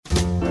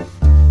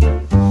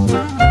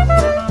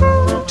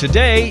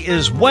Today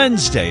is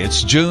Wednesday.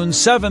 It's June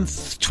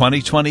 7th,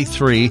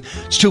 2023.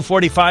 It's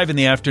 2:45 in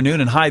the afternoon.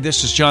 And hi,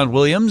 this is John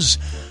Williams.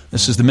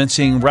 This is the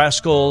Mincing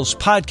Rascals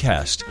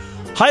podcast,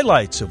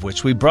 highlights of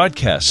which we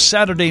broadcast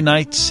Saturday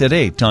nights at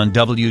 8 on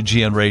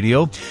WGN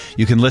Radio.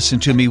 You can listen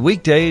to me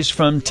weekdays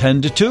from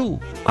 10 to 2.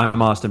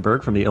 I'm Austin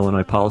Berg from the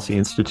Illinois Policy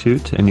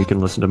Institute, and you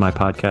can listen to my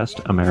podcast,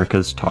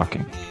 America's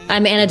Talking.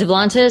 I'm Anna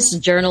DeVlantis,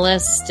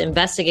 journalist,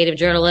 investigative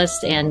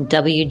journalist, and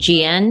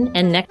WGN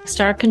and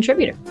Nexstar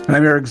contributor.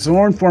 I'm Eric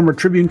Zorn, former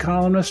Tribune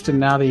columnist, and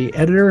now the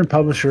editor and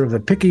publisher of the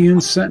Picayune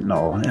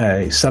Sentinel,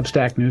 a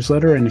Substack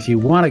newsletter. And if you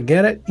want to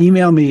get it,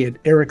 email me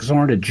at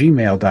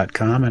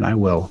ericzorn@gmail.com, and I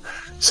will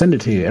send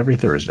it to you every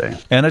Thursday.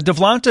 Anna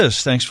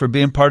DeVlantis, thanks for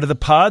being part of the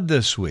pod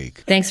this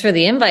week. Thanks for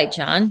the invite,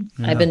 John.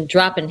 Yeah. I've been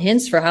dropping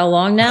hints for how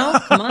long now?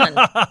 Come on.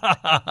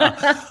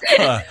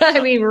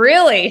 I mean,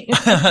 really?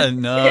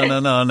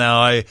 No.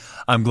 Now,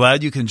 I'm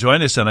glad you can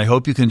join us, and I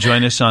hope you can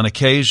join us on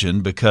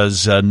occasion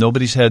because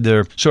nobody's had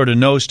their sort of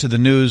nose to the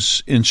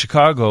news in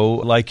Chicago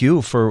like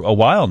you for a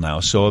while now.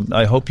 So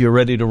I hope you're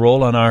ready to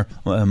roll on our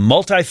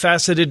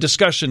multifaceted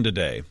discussion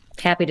today.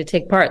 Happy to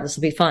take part. This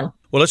will be fun.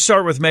 Well, let's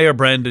start with Mayor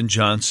Brandon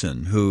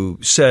Johnson, who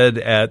said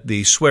at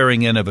the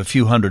swearing in of a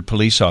few hundred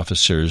police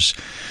officers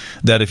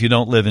that if you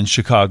don't live in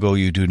Chicago,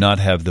 you do not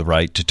have the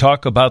right to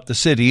talk about the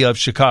city of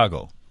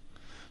Chicago.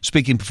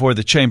 Speaking before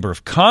the Chamber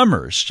of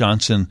Commerce,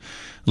 Johnson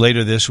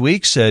later this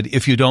week said,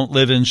 if you don't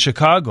live in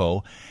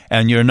Chicago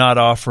and you're not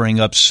offering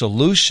up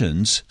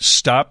solutions,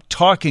 stop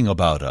talking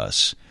about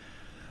us.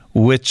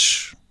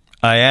 Which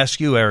I ask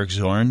you, Eric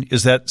Zorn,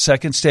 is that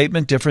second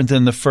statement different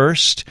than the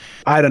first?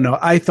 I don't know.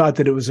 I thought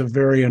that it was a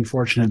very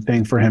unfortunate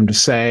thing for him to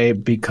say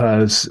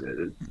because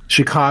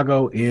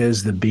Chicago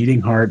is the beating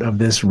heart of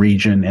this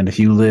region. And if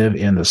you live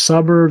in the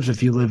suburbs,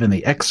 if you live in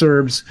the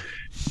exurbs,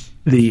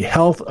 the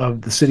health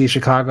of the city of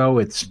Chicago,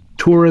 its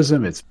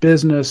tourism, its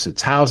business,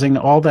 its housing,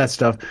 all that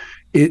stuff,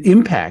 it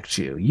impacts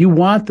you. You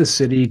want the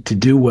city to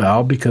do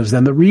well because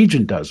then the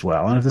region does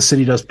well. And if the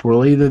city does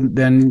poorly,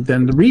 then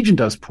the region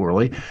does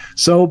poorly.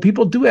 So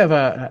people do have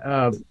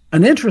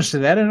an interest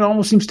in that. And it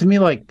almost seems to me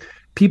like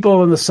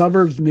people in the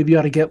suburbs maybe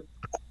ought to get,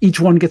 each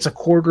one gets a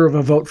quarter of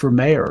a vote for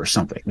mayor or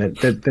something,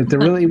 that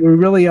we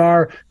really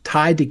are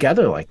tied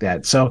together like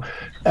that. So,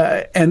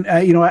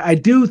 I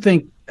do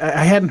think,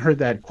 I hadn't heard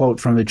that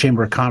quote from the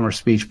Chamber of Commerce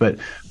speech, but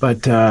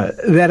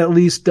that at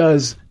least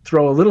does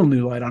throw a little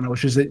new light on it,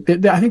 which is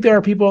that I think there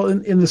are people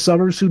in the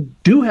suburbs who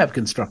do have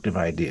constructive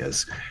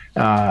ideas,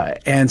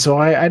 and so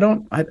I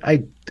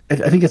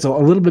think it's a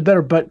little bit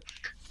better. But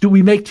do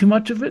we make too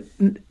much of it?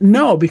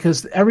 No,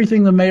 because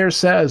everything the mayor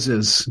says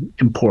is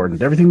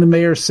important. Everything the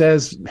mayor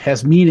says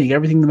has meaning.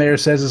 Everything the mayor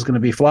says is going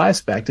to be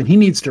flyspecked, and he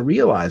needs to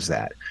realize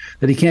that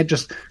he can't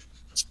just.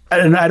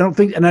 And I don't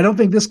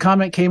think this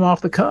comment came off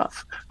the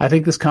cuff. I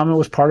think this comment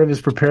was part of his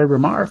prepared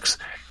remarks,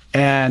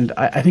 and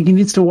I think he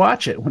needs to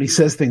watch it when he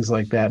says things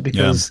like that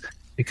because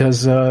like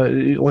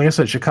I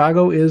said,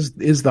 Chicago is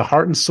the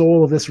heart and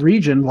soul of this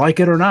region, like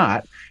it or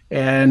not.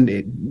 And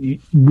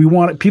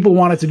people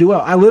want it to do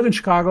well. I live in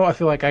Chicago. I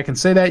feel like I can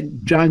say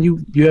that, John.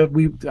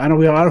 I know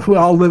we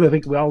all live. I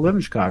think we all live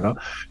in Chicago,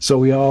 so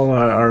we all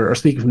are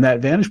speaking from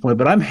that vantage point.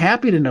 But I'm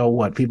happy to know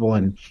what people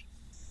in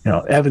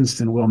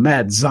Evanston,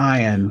 Wilmette,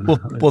 Zion.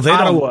 Well, they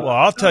Ottawa. Don't. Well,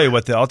 I'll tell you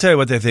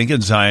what they think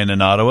in Zion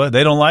and Ottawa.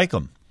 They don't like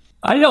them.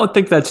 I don't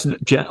think that's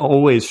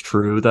always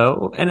true,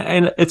 though,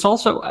 and it's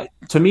also,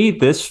 to me,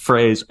 this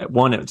phrase.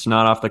 One, it's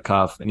not off the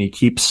cuff, and he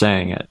keeps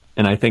saying it,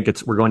 and I think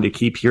we're going to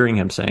keep hearing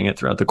him saying it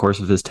throughout the course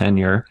of his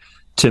tenure.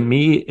 To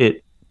me,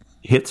 it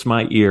hits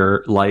my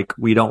ear like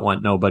we don't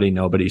want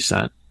nobody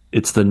sent.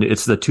 It's the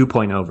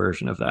 2.0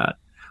 version of that.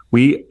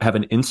 We have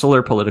an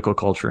insular political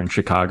culture in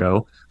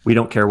Chicago. We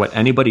don't care what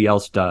anybody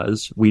else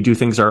does. We do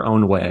things our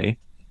own way.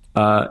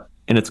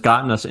 And it's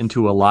gotten us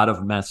into a lot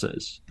of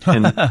messes.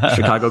 And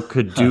Chicago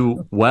could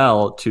do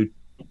well to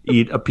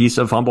eat a piece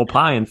of humble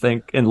pie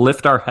and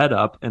lift our head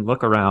up and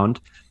look around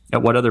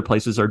at what other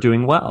places are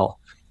doing well.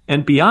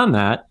 And beyond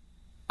that,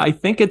 I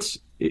think it's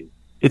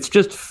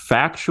just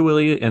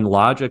factually and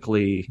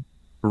logically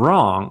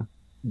wrong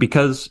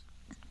because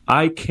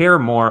I care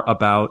more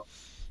about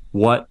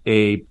what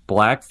a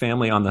black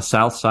family on the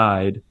South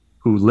Side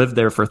who lived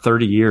there for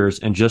 30 years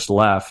and just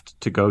left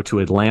to go to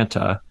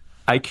Atlanta.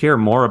 I care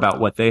more about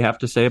what they have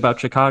to say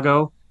about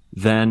Chicago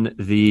than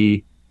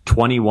the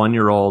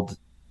 21-year-old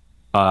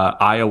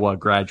Iowa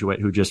graduate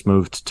who just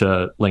moved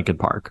to Lincoln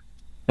Park.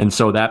 And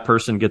so that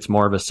person gets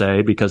more of a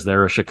say because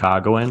they're a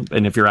Chicagoan.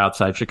 And if you're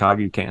outside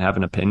Chicago, you can't have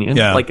an opinion.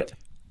 Yeah.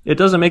 It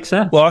doesn't make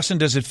sense. Well, Austin,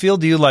 does it feel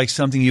to you like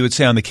something you would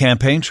say on the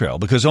campaign trail?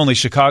 Because only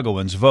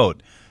Chicagoans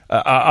vote.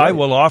 I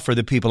will offer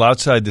the people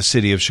outside the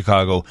city of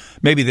Chicago,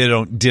 maybe they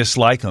don't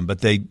dislike him,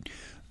 but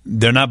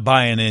they're not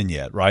buying in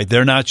yet, right?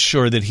 They're not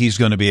sure that he's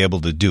going to be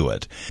able to do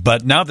it.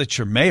 But now that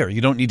you're mayor, you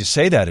don't need to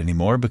say that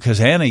anymore because,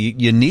 Anna,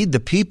 you need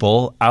the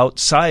people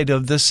outside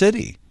of the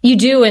city. You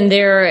do, and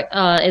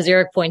as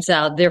Eric points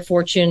out, their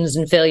fortunes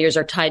and failures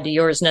are tied to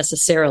yours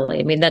necessarily.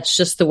 I mean, that's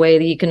just the way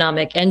the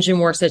economic engine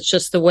works. That's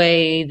just the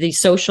way the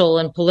social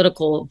and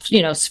political,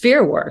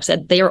 sphere works.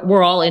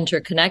 We're all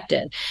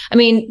interconnected. I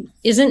mean,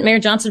 isn't Mayor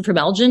Johnson from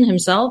Elgin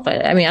himself?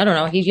 I mean, I don't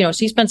know.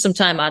 He spent some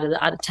time out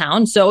of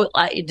town. So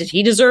did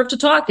he deserve to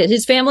talk? Did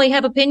his family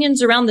have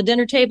opinions around the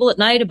dinner table at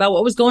night about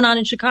what was going on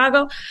in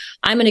Chicago?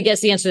 I'm going to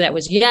guess the answer to that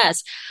was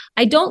yes.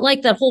 I don't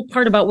like that whole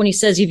part about when he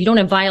says if you don't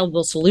have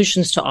viable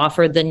solutions to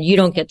offer, then you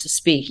don't get to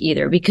speak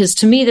either. Because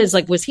to me, there's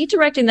was he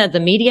directing that at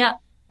the media?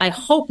 I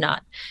hope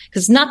not,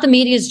 because it's not the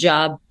media's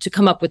job to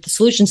come up with the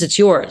solutions. It's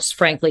yours,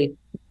 frankly,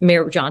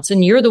 Mayor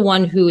Johnson. You're the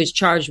one who is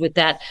charged with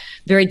that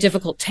very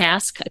difficult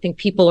task. I think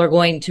people are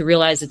going to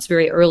realize it's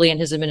very early in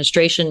his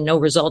administration. No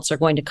results are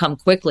going to come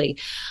quickly,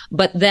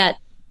 but that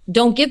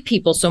don't give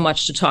people so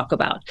much to talk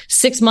about.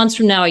 6 months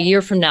from now, a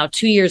year from now,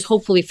 2 years,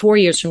 hopefully 4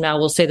 years from now,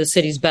 we'll say the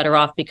city's better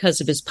off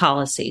because of his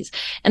policies.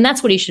 And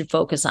that's what he should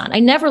focus on. I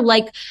never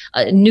like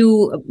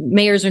new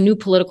mayors or new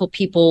political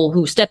people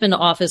who step into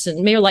office,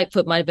 and Mayor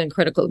Lightfoot might have been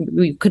critical.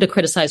 We could have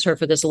criticized her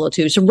for this a little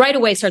too. So right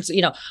away starts,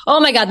 oh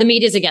my God, the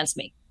media's against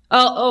me.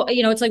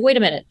 It's like, wait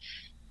a minute.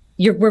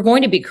 We're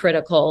going to be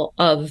critical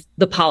of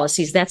the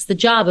policies. That's the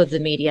job of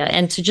the media.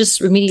 And to just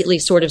immediately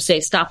sort of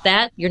say, stop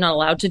that. You're not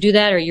allowed to do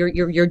that. Or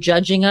you're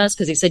judging us,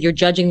 because he said, you're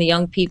judging the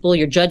young people.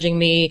 You're judging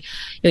me.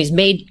 He's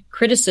made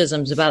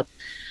criticisms about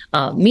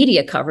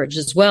media coverage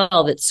as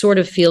well. That sort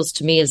of feels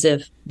to me as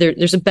if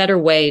there's a better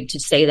way to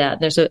say that.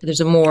 There's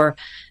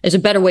a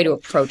better way to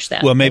approach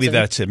that. Well, maybe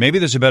that's it. Maybe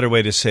there's a better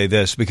way to say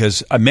this,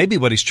 because maybe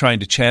what he's trying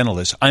to channel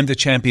is, I'm the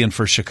champion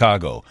for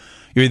Chicago.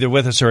 You're either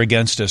with us or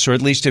against us, or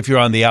at least if you're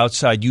on the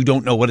outside, you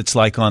don't know what it's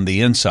like on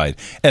the inside.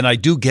 And I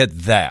do get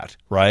that,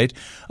 right?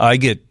 I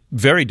get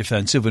very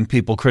defensive when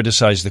people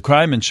criticize the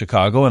crime in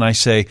Chicago, and I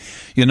say,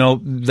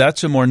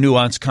 that's a more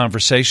nuanced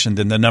conversation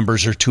than the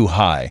numbers are too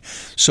high.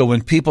 So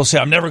when people say,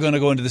 I'm never going to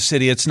go into the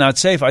city, it's not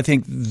safe, I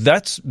think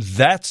that's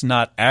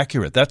not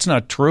accurate. That's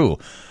not true.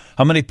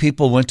 How many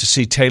people went to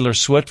see Taylor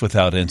Swift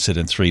without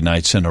incident 3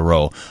 nights in a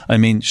row? I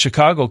mean,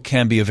 Chicago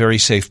can be a very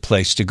safe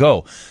place to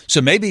go.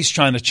 So maybe he's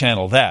trying to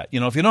channel that.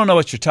 If you don't know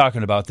what you're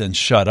talking about, then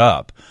shut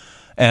up.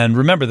 And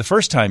remember, the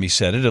first time he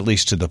said it, at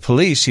least to the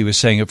police, he was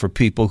saying it for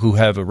people who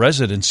have a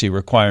residency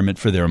requirement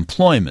for their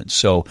employment.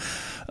 So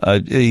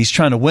he's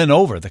trying to win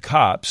over the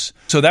cops.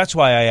 So that's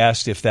why I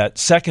asked if that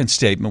second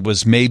statement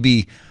was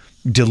maybe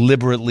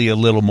deliberately a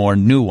little more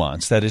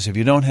nuanced. That is, if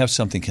you don't have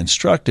something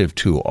constructive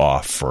to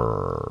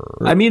offer.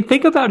 I mean,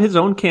 think about his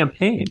own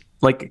campaign.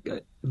 Like,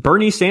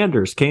 Bernie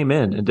Sanders came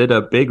in and did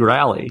a big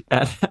rally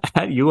at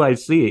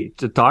UIC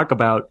to talk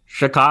about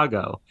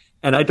Chicago.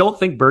 And I don't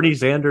think Bernie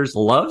Sanders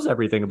loves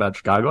everything about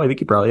Chicago. I think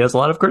he probably has a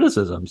lot of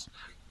criticisms.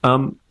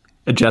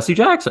 Jesse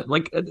Jackson,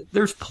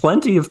 there's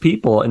plenty of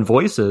people and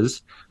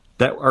voices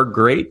that are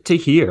great to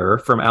hear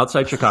from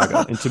outside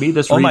Chicago. And to me,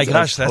 this my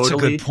gosh, that's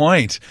totally, a good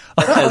point.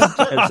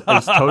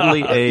 as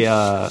totally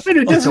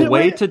it's a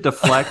way to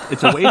deflect.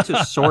 It's a way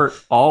to sort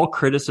all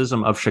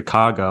criticism of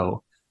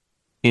Chicago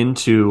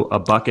into a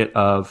bucket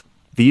of,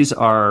 these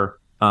are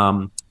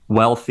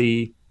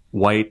wealthy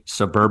white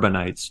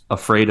suburbanites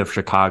afraid of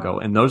Chicago,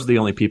 and those are the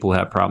only people who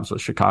have problems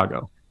with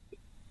Chicago.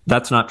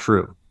 That's not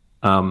true.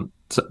 So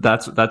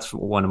that's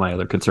one of my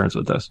other concerns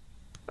with this.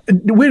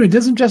 Wait a minute,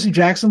 doesn't Jesse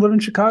Jackson live in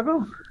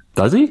Chicago?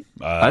 Does he?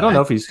 I don't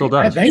know if he still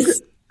does.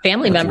 His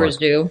family members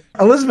do.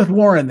 Elizabeth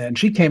Warren, then,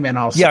 she came in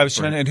also. Yeah, I was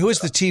trying. And who is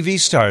the TV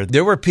star?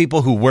 There were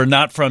people who were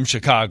not from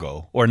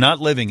Chicago or not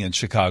living in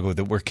Chicago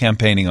that were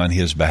campaigning on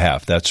his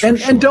behalf. That's for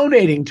sure. And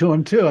donating to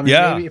him too. I mean,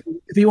 maybe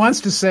if he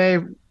wants to say,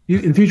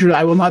 in future,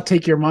 I will not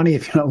take your money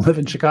if you don't live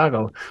in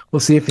Chicago.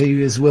 We'll see if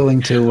he is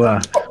willing to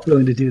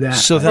do that.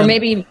 So then, or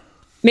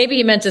maybe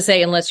you meant to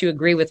say, unless you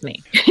agree with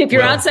me. If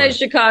you're outside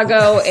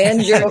Chicago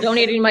and you're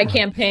donating to my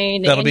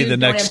campain, that'll and be you the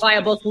don't next have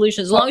viable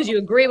solutions, as long as you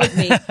agree with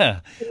me,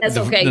 that's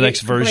okay. The next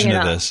version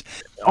of this.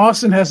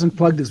 Austin hasn't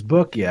plugged his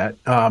book yet.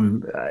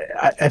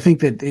 I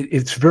think that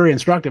it's very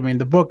instructive. I mean,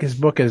 his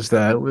book is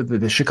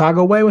the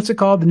Chicago Way. What's it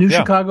called? The New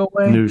Chicago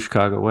Way? New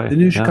Chicago Way. The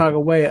New Chicago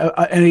Way.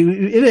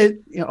 And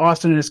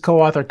Austin and his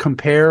co-author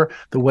compare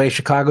the way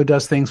Chicago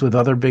does things with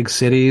other big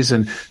cities,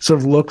 and sort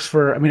of looks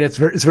for, it's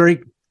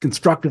very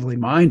constructively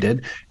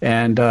minded,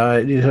 and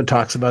it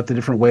talks about the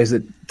different ways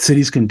that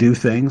cities can do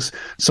things.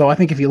 So I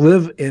think if you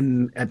live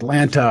in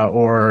Atlanta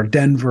or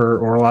Denver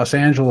or Los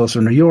Angeles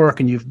or New York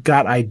and you've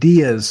got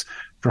ideas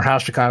for how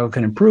Chicago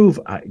can improve,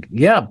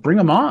 bring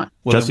them on.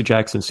 Well, Jesse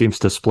Jackson seems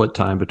to split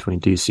time between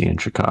D.C.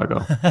 and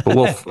Chicago, but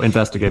we'll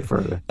investigate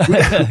further.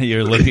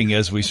 You're looking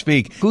as we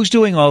speak. Who's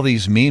doing all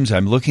these memes?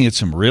 I'm looking at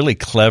some really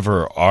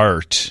clever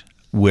art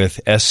with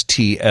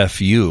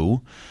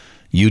STFU,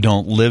 You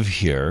Don't Live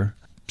Here,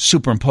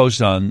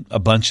 superimposed on a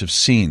bunch of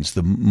scenes.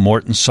 The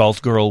Morton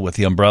Salt Girl with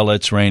the umbrella,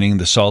 it's raining,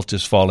 the salt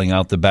is falling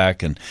out the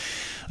back, and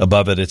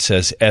above it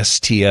says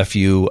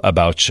STFU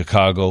about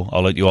Chicago.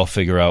 I'll let you all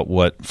figure out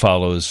what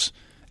follows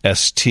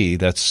ST,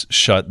 that's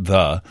shut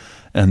the.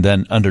 And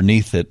then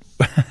underneath it,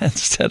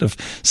 instead of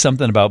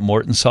something about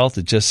Morton Salt,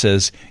 it just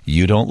says,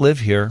 "You don't live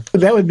here."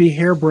 That would be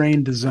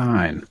Harebrained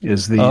Design.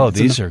 These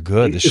are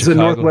good. It's the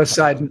Northwest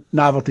Side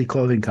Novelty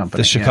Clothing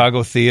Company. The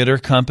Chicago Theater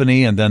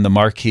Company, and then the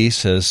marquee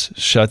says,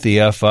 "Shut the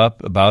F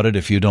up about it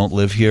if you don't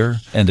live here."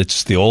 And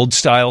it's the old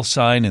style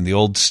sign and the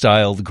old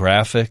style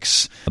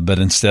graphics, but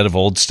instead of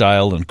old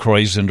style and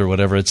Croissant or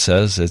whatever it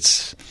says,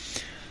 it's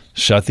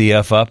 "Shut the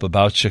F up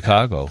about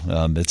Chicago."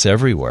 It's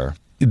everywhere.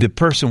 The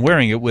person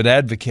wearing it would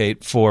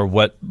advocate for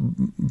what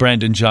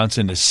Brandon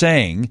Johnson is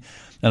saying,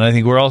 and I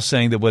think we're all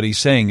saying that what he's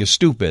saying is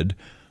stupid,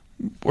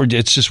 or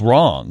it's just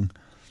wrong.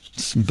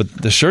 But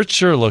the shirts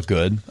sure look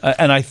good,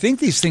 and I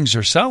think these things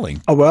are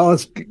selling. Oh, well,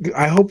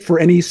 I hope for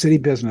any city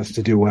business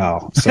to do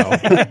well. So,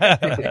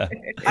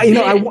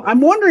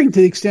 I'm wondering to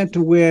the extent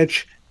to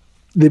which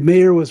the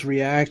mayor was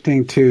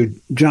reacting to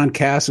John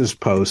Cass's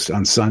post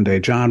on Sunday.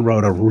 John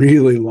wrote a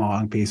really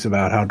long piece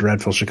about how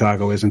dreadful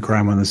Chicago is and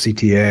crime on the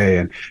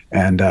CTA,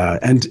 and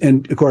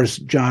of course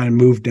John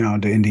moved down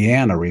to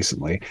Indiana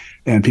recently,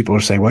 and people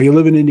are saying, "Well, you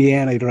live in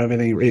Indiana, you don't have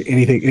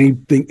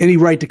any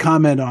right to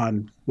comment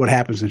on what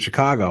happens in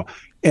Chicago."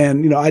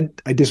 And I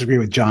disagree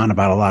with John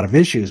about a lot of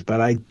issues,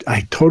 but I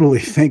totally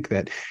think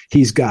that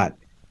he's got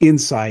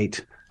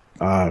insight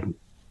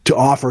to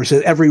offer,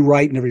 so every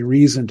right and every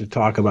reason to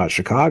talk about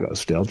Chicago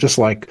still, just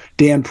like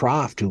Dan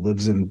Proft, who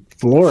lives in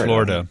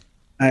Florida.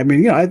 I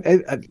mean,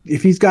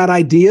 if he's got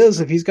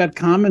ideas, if he's got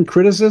common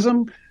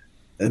criticism,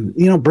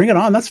 bring it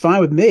on. That's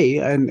fine with me.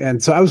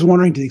 And so I was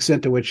wondering to the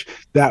extent to which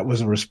that was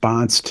a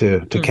response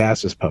to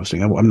Cass's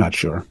posting. I'm not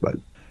sure, but.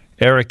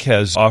 Eric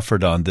has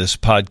offered on this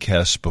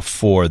podcast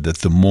before that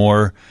the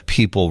more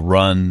people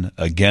run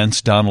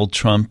against Donald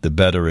Trump, the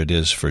better it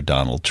is for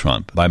Donald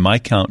Trump. By my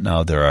count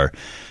now, there are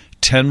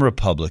 10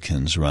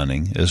 Republicans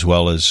running, as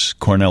well as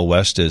Cornel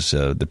West is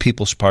the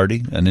People's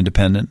Party, an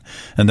independent,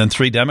 and then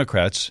 3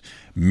 Democrats.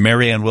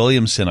 Marianne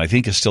Williamson, I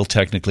think, is still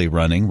technically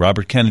running.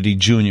 Robert Kennedy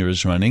Jr.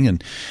 is running,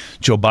 and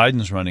Joe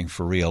Biden's running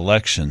for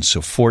re-election,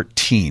 so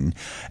 14.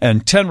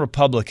 And 10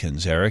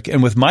 Republicans, Eric.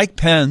 And with Mike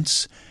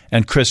Pence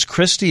and Chris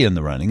Christie in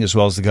the running, as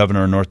well as the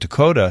governor of North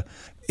Dakota,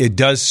 it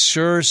does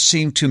sure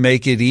seem to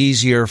make it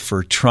easier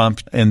for Trump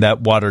in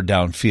that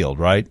watered-down field,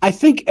 right? I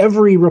think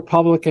every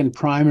Republican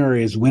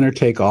primary is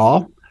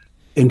winner-take-all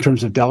in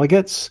terms of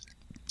delegates.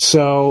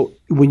 So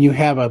when you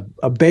have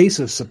a base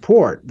of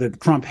support that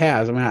Trump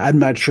has, I mean, I'm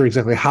not sure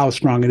exactly how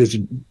strong it is,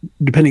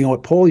 depending on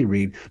what poll you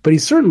read, but he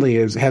certainly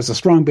has a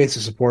strong base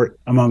of support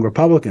among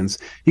Republicans.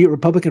 You get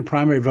Republican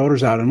primary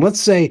voters out, and let's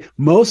say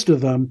most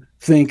of them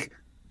think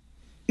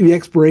the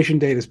expiration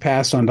date is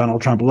passed on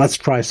Donald Trump. Let's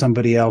try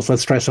somebody else.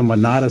 Let's try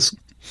someone not as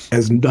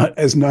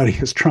nutty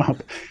as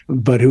Trump,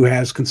 but who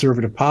has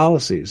conservative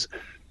policies.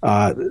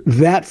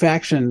 That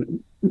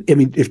faction, I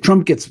mean, if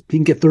Trump he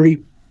can get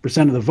 30%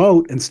 of the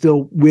vote and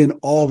still win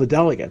all the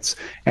delegates,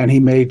 and he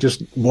may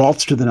just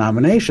waltz to the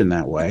nomination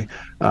that way,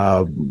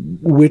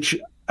 which,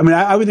 I mean,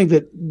 I would think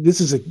that this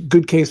is a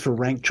good case for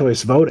ranked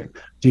choice voting.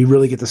 Do you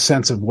really get the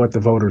sense of what the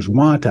voters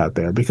want out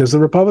there? Because the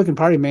Republican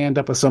Party may end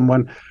up with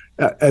someone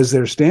as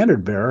their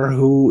standard bearer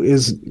who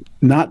is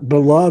not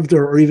beloved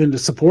or even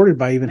supported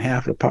by even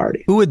half the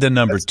party. Who would the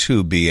number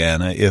 2 be,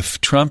 Anna?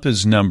 If Trump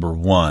is number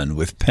 1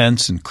 with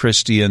Pence and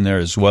Christie in there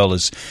as well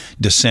as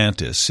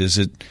DeSantis, is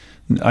it?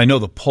 I know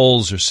the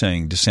polls are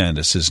saying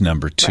DeSantis is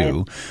number 2,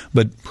 right,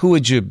 but who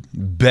would you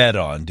bet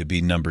on to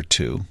be number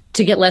 2?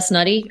 To get less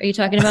nutty, are you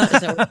talking about?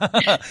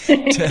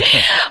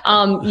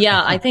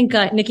 Yeah, I think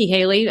Nikki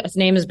Haley's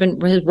name has been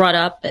brought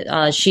up.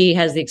 She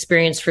has the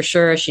experience for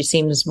sure. She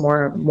seems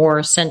more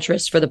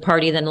centrist for the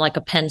party than like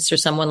a Pence or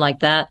someone like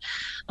that.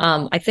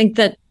 I think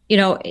that,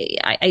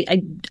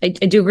 I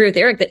do agree with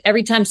Eric that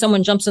every time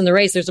someone jumps in the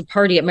race, there's a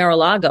party at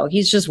Mar-a-Lago.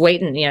 He's just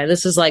waiting.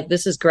 This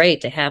is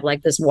great to have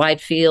like this wide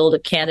field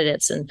of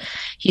candidates. And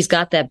he's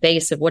got that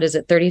base of,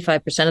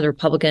 35% of the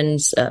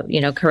Republicans,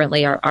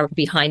 currently are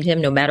behind him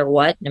no matter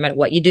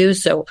what you do.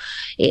 So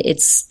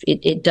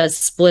it does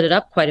split it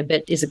up quite a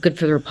bit. Is it good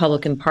for the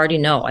Republican Party?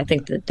 No, I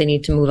think that they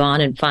need to move on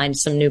and find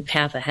some new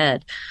path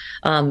ahead.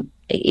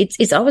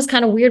 It's always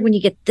kind of weird when you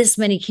get this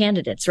many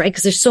candidates, right?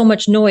 Because there's so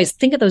much noise.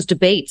 Think of those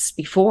debates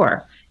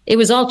before. It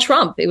was all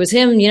Trump. It was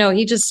him.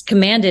 He just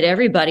commanded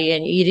everybody,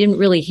 and you didn't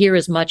really hear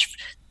as much.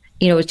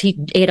 He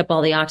ate up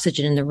all the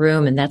oxygen in the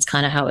room, and that's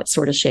kind of how it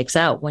sort of shakes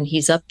out when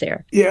he's up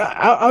there. Yeah,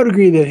 I would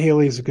agree that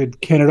Haley's a good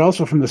candidate.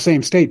 Also from the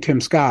same state, Tim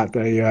Scott,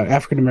 the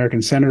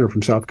African-American senator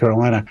from South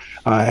Carolina,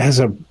 has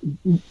a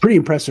pretty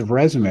impressive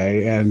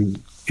resume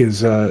and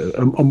is a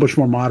much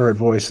more moderate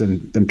voice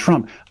than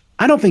Trump.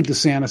 I don't think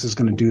DeSantis is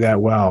going to do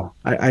that well.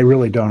 I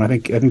really don't. I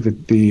think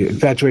that the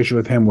infatuation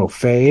with him will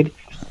fade.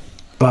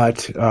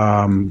 But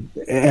and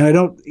I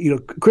don't.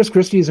 Chris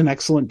Christie is an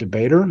excellent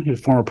debater. He's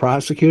a former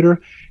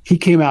prosecutor. He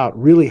came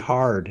out really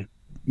hard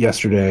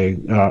yesterday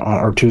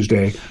or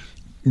Tuesday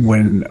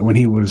when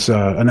he was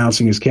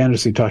announcing his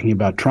candidacy, talking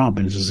about Trump,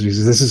 and he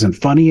says, "This isn't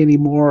funny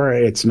anymore.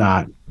 It's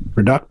not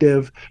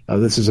productive.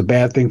 This is a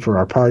bad thing for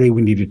our party.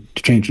 We need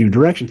to change new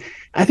direction."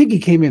 I think he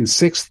came in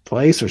 6th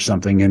place or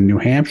something in New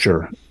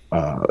Hampshire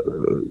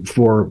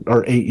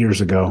or 8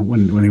 years ago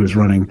when he was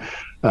running,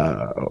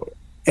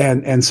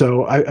 and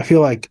so I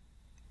feel like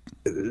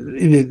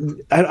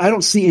I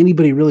don't see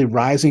anybody really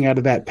rising out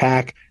of that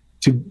pack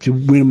to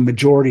win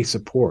majority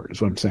support,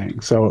 is what I'm saying.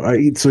 So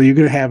you're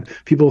going to have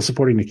people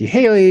supporting Nikki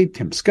Haley,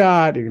 Tim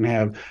Scott. You're going to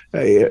have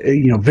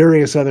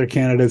various other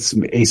candidates,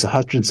 Asa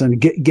Hutchinson,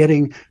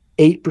 getting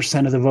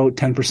 8% of the vote,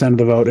 10% of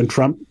the vote, and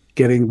Trump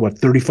getting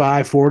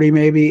 35, 40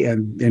 maybe,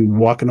 and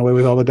walking away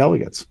with all the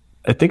delegates.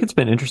 I think it's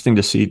been interesting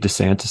to see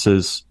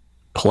DeSantis's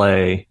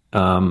play.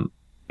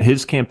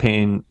 His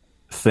campaign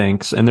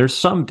thinks, and there's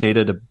some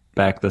data to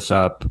back this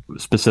up,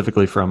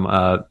 specifically from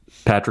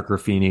Patrick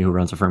Ruffini, who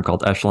runs a firm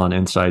called Echelon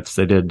Insights.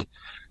 They do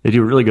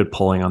really good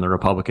polling on the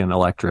Republican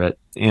electorate.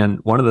 And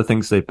one of the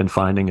things they've been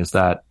finding is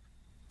that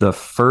the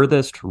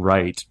furthest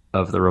right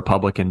of the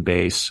Republican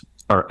base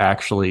are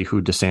actually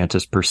who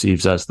DeSantis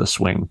perceives as the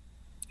swing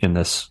in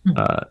this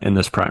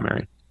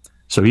primary.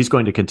 So he's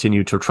going to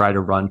continue to try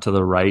to run to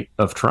the right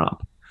of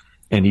Trump.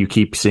 And you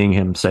keep seeing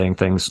him saying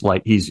things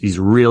like he's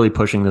really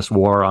pushing this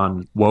war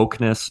on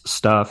wokeness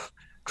stuff.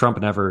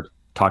 Trump never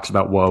talks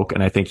about woke,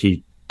 and I think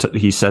he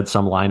said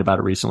some line about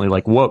it recently,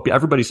 like woke.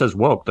 Everybody says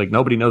woke, like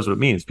nobody knows what it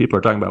means. People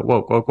are talking about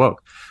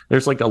woke.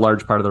 There's like a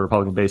large part of the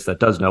Republican base that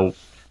does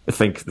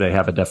think they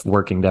have a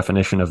working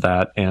definition of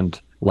that,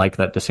 and like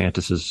that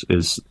DeSantis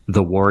is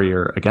the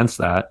warrior against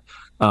that.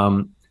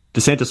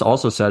 DeSantis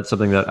also said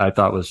something that I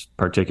thought was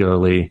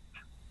particularly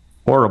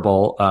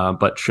horrible,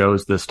 but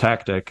shows this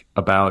tactic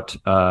about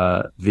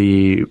what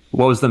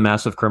was the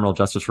massive criminal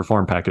justice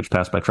reform package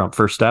passed by Trump?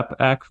 First Step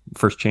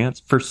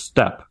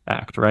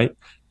Act, right?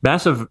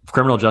 Massive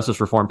criminal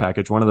justice reform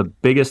package, one of the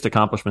biggest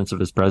accomplishments of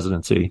his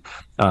presidency,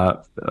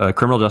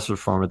 criminal justice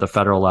reform at the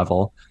federal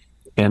level.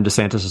 And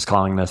DeSantis is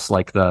calling this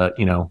like the,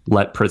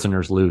 let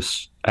prisoners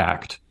loose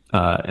act.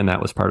 And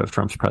that was part of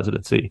Trump's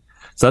presidency.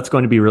 So that's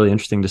going to be really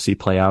interesting to see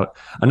play out.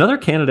 Another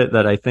candidate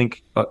that I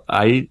think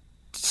I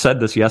said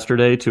this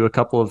yesterday to a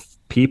couple of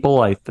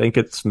people. I think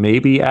it's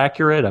maybe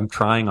accurate. I'm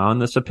trying on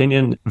this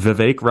opinion.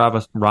 Vivek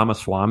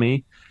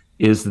Ramaswamy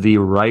is the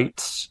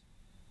right's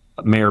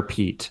Mayor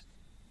Pete.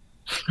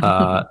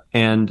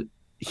 And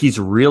he's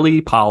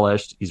really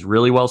polished. He's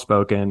really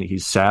well-spoken.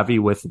 He's savvy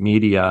with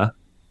media.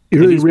 He's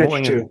really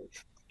rich, too.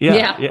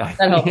 Yeah.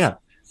 That helps. Yeah.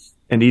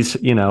 And he's,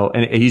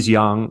 and he's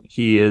young.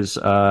 He is,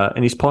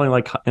 and he's polling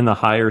like in the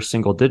higher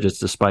single digits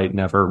despite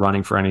never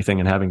running for anything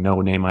and having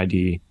no name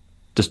ID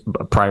just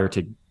prior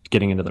to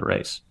getting into the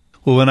race.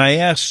 Well, when I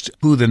asked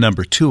who the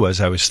number two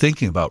was, I was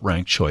thinking about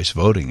ranked choice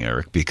voting,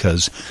 Eric,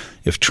 because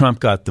if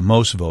Trump got the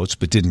most votes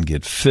but didn't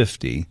get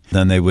 50,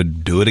 then they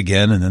would do it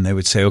again, and then they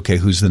would say, okay,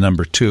 who's the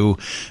number two?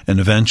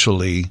 And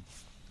eventually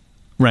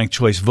ranked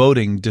choice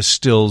voting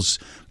distills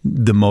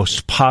the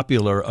most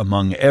popular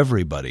among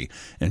everybody.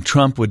 And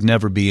Trump would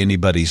never be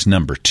anybody's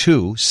number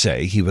two,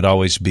 say. He would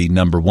always be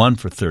number one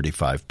for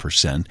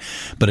 35%.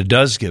 But it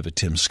does give a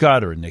Tim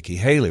Scott or a Nikki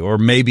Haley or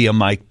maybe a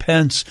Mike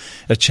Pence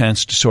a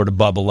chance to sort of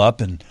bubble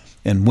up and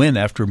win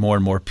after more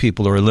and more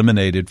people are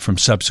eliminated from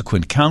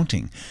subsequent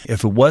counting.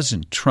 If it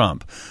wasn't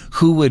Trump,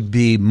 who would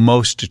be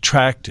most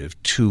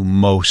attractive to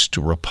most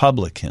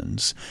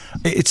Republicans?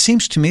 It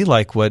seems to me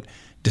like what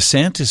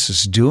DeSantis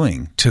is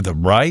doing to the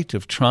right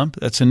of Trump,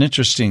 that's an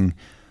interesting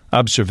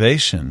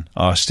observation,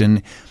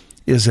 Austin,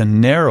 is a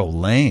narrow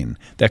lane.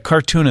 That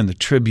cartoon in the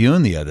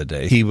Tribune the other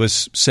day, he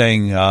was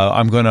saying,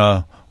 I'm going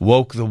to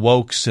woke the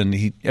wokes,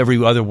 and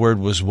every other word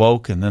was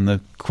woke, and then the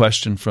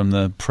question from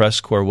the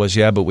press corps was,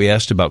 yeah, but we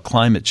asked about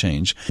climate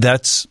change.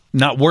 That's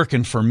not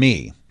working for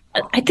me.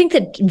 I think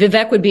that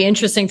Vivek would be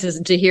interesting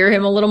to hear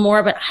him a little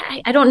more, but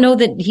I don't know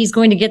that he's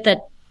going to get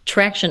that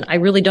traction. I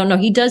really don't know.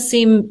 He does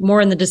seem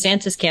more in the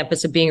DeSantis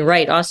campus of being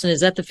right. Austin,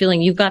 is that the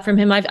feeling you've got from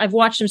him? I've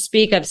watched him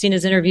speak. I've seen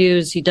his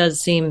interviews. He does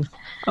seem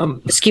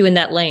skew in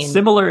that lane.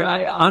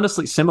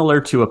 Honestly,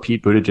 similar to a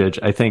Pete Buttigieg.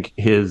 I think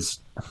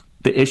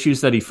the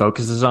issues that he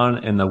focuses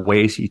on and the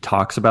ways he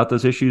talks about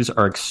those issues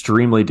are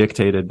extremely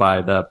dictated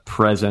by the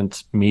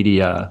present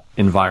media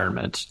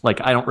environment. Like,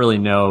 I don't really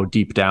know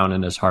deep down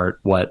in his heart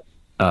what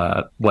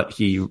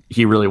he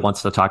really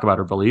wants to talk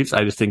about or believes.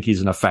 I just think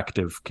he's an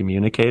effective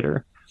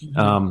communicator.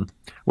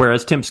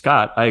 Whereas Tim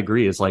Scott, I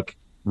agree, is like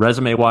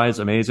resume wise,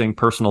 amazing,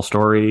 personal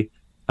story,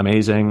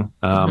 amazing.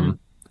 I'm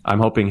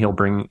hoping he'll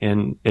bring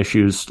in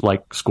issues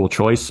like school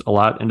choice a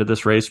lot into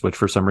this race, which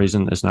for some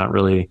reason is not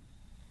really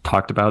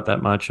talked about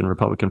that much in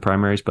Republican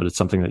primaries, but it's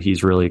something that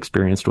he's really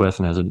experienced with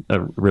and has a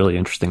really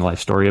interesting life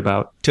story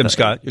about. Tim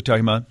Scott, you're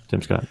talking about?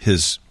 Tim Scott.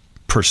 His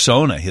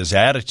persona, his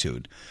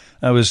attitude.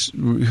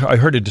 I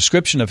heard a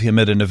description of him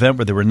at an event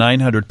where there were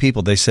 900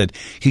 people. They said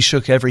he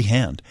shook every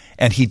hand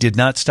and he did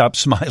not stop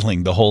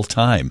smiling the whole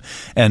time.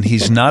 And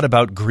he's not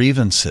about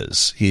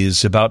grievances.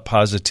 He's about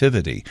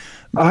positivity.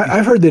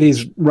 I've heard that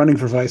he's running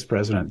for vice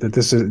president,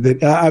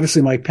 that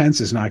obviously Mike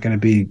Pence is not going to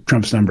be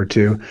Trump's number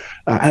two.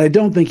 And I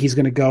don't think he's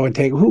going to go and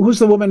take, who's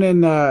the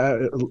woman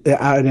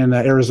out in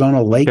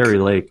Arizona, Lake? Carrie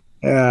Lake.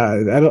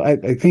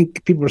 I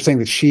think people were saying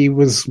that she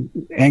was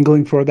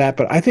angling for that,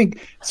 but I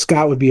think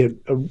Scott would be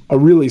a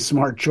really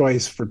smart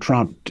choice for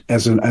Trump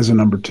as a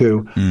number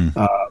two,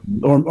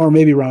 or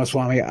maybe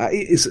Ramaswamy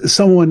is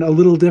someone a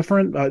little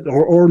different,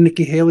 or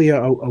Nikki Haley,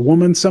 a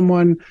woman,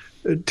 someone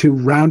to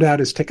round out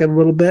his ticket a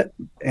little bit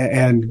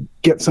and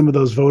get some of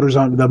those voters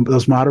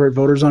those moderate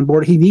voters on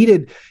board. He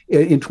needed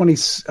in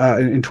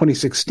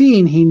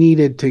 2016. He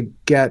needed to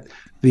get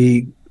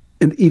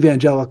an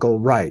evangelical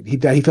right. He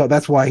felt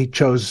that's why he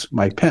chose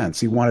Mike Pence.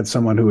 He wanted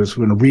someone who was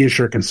going to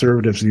reassure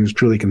conservatives that he was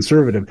truly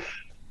conservative.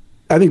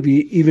 I think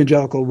the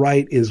evangelical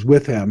right is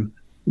with him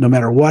no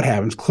matter what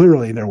happens.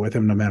 Clearly, they're with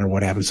him no matter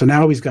what happens. So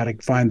now he's got to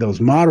find those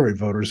moderate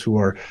voters who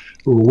are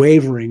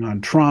wavering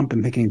on Trump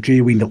and thinking, gee,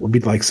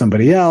 we'd like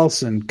somebody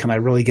else. And can I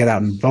really get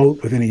out and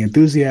vote with any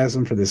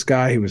enthusiasm for this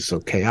guy who was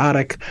so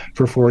chaotic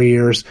for 4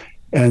 years?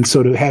 And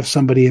so to have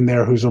somebody in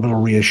there who's a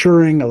little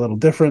reassuring, a little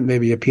different,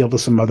 maybe appeal to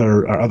some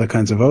other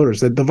kinds of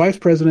voters. The vice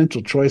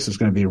presidential choice is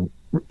going to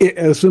be,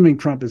 assuming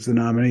Trump is the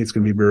nominee, it's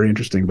going to be very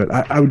interesting. But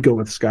I would go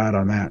with Scott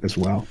on that as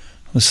well.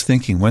 I was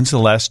thinking, when's the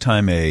last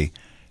time a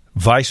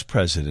vice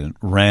president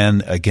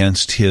ran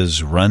against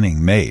his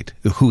running mate,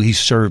 who he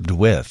served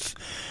with?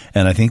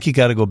 And I think you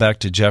got to go back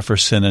to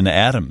Jefferson and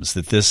Adams,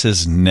 that this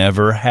has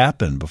never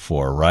happened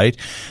before, right?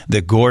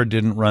 That Gore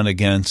didn't run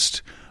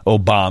against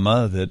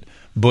Obama, that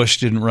Bush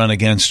didn't run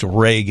against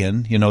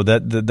Reagan. You know,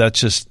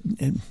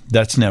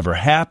 that's never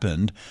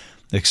happened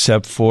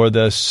except for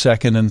the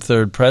second and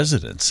third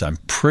presidents. I'm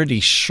pretty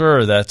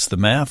sure that's the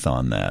math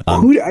on that.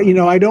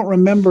 I don't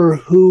remember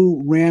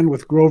who ran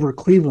with Grover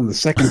Cleveland the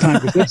second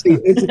time. It's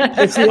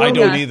the only, I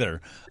don't either.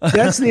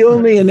 That's the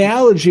only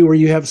analogy where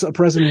you have a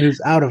president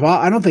who's out of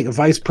office. I don't think a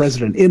vice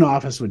president in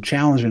office would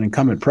challenge an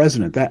incumbent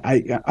president.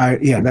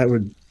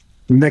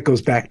 And that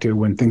goes back to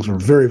when things were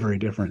very, very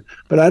different.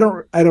 But I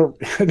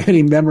don't have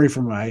any memory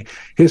from my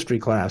history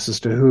class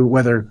as to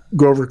whether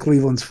Grover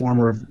Cleveland's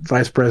former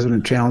vice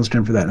president challenged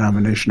him for that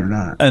nomination or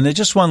not. And then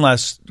just one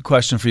last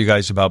question for you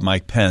guys about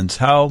Mike Pence.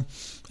 How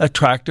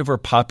attractive or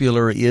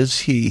popular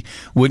is he?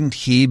 Wouldn't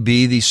he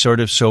be the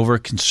sort of sober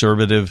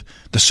conservative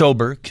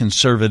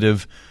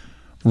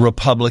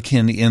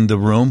Republican in the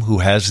room who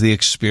has the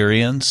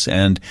experience?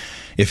 And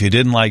if you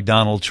didn't like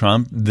Donald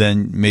Trump,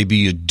 then maybe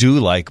you do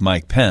like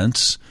Mike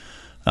Pence.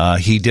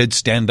 He did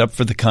stand up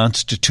for the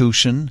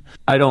Constitution.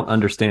 I don't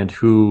understand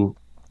who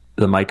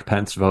the Mike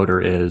Pence voter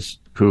is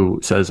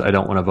who says, I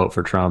don't want to vote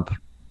for Trump,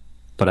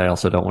 but I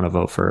also don't want to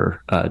vote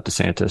for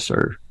DeSantis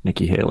or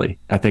Nikki Haley.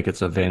 I think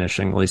it's a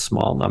vanishingly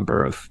small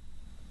number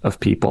of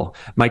people.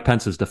 Mike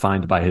Pence is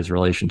defined by his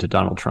relation to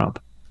Donald Trump.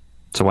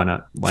 So why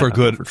not? For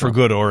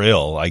good or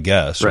ill, I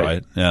guess,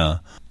 right? Yeah.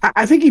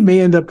 I think he may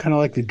end up kind of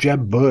like the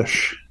Jeb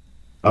Bush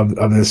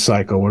of this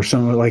cycle, where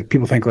someone like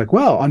people think like,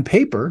 well, on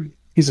paper,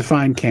 he's a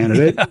fine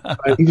candidate,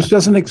 but he just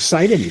doesn't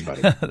excite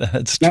anybody.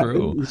 That's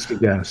true.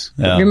 Yes.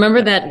 Yeah.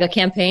 Remember the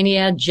campaign he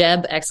had,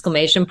 Jeb,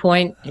 exclamation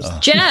point,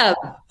 Jeb.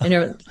 And it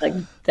was like,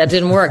 that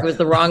didn't work. It was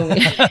the wrong,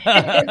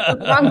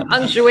 wrong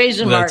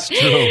punctuation mark. That's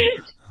true.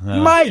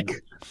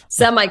 Mike.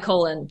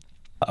 Semicolon.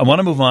 I want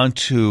to move on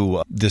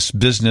to this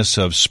business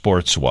of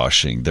sports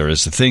washing. There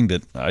is a thing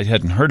that I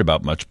hadn't heard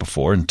about much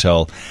before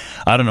until,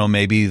 I don't know,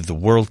 maybe the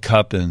World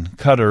Cup in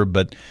Qatar,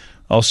 but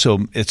also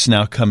it's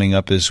now coming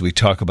up as we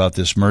talk about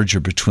this merger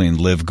between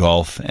LIV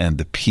Golf and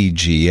the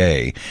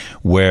PGA,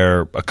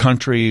 where a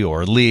country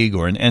or a league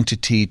or an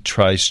entity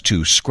tries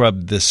to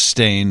scrub this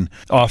stain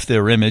off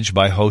their image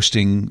by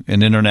hosting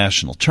an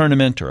international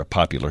tournament or a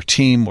popular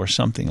team or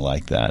something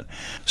like that.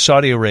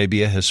 Saudi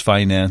Arabia has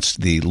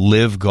financed the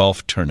LIV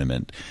Golf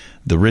tournament,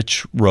 the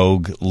Rich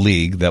Rogue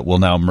League that will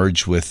now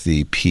merge with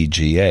the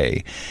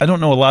PGA. I don't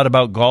know a lot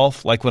about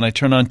golf. Like when I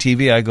turn on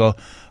TV, I go,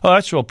 oh,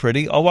 that's real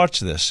pretty. I'll watch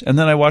this. And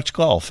then I watch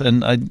golf,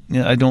 and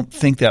I don't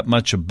think that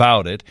much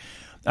about it.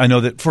 I know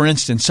that, for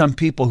instance, some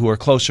people who are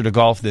closer to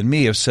golf than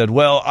me have said,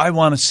 well, I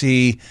want to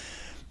see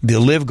the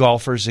LIV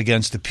golfers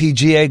against the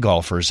PGA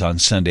golfers on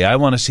Sunday. I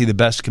want to see the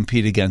best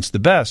compete against the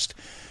best.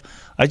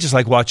 I just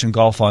like watching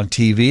golf on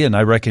TV, and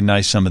I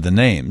recognize some of the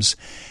names.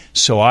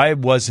 So I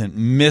wasn't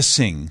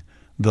missing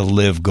the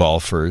LIV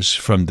golfers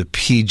from the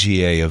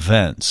PGA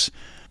events.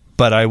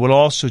 But I would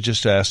also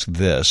just ask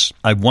this.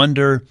 I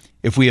wonder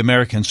if we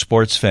American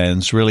sports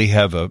fans really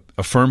have a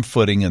firm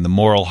footing in the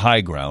moral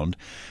high ground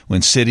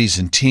when cities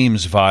and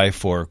teams vie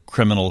for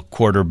criminal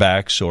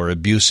quarterbacks or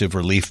abusive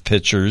relief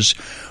pitchers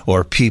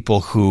or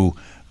people who,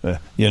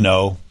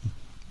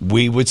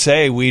 we would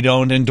say we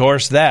don't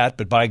endorse that,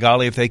 but by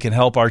golly, if they can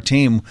help our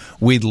team,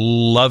 we'd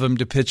love them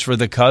to pitch for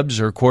the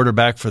Cubs or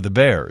quarterback for the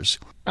Bears.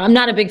 I'm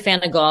not a big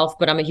fan of golf,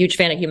 but I'm a huge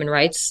fan of human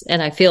rights.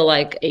 And I feel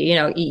like,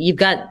 you've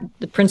got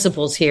the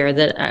principles here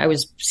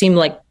that seemed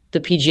like the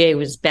PGA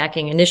was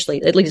backing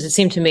initially. At least it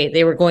seemed to me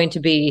they were going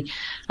to be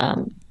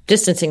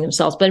distancing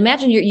themselves. But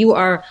imagine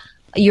you're a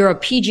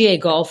PGA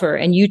golfer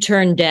and you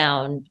turn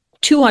down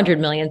 $200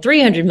 million,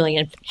 $300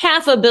 million,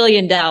 $500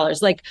 million,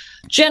 like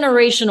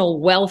generational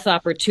wealth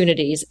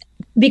opportunities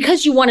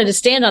because you wanted to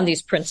stand on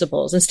these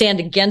principles and stand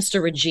against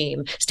a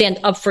regime, stand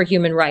up for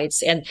human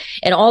rights and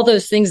all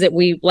those things that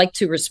we like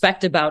to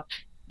respect about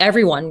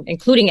everyone,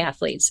 including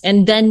athletes.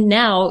 And then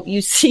now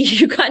you see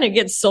you kind of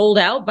get sold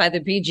out by the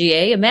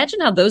PGA. Imagine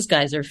how those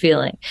guys are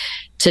feeling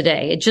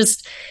today.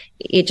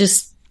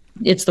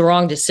 It's the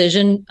wrong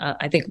decision.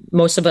 I think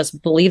most of us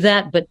believe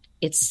that, but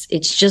it's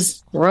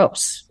just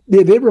gross.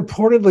 They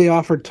reportedly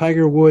offered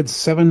Tiger Woods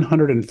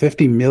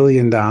 $750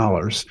 million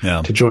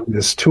to join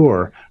this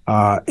tour,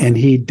 and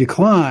he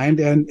declined,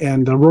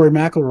 and Rory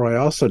McIlroy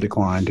also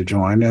declined to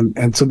join,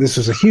 and so this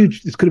could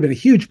have been a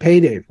huge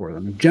payday for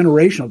them.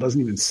 Generational doesn't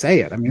even say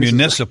it. I mean,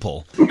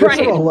 municipal,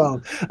 right?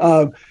 Alone.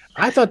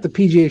 I thought the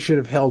PGA should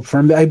have held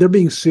firm. They're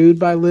being sued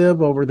by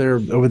LIV over their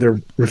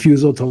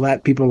refusal to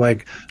let people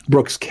like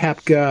Brooks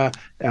Koepka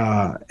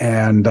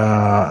and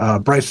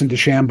Bryson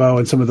DeChambeau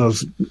and some of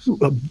those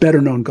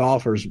better known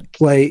golfers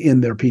play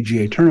in their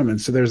PGA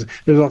tournaments. So there's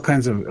all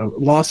kinds of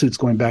lawsuits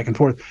going back and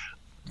forth.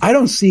 I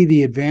don't see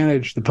the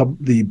advantage,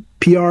 the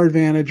PR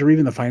advantage, or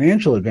even the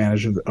financial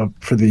advantage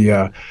for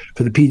the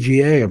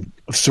PGA of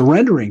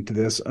surrendering to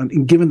this,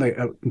 given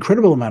the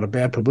incredible amount of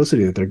bad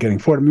publicity that they're getting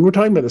for it. I mean, we're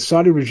talking about the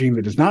Saudi regime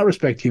that does not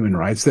respect human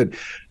rights,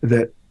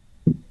 that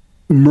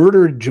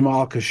murdered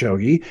Jamal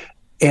Khashoggi,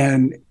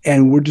 and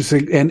we're just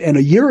and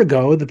a year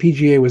ago the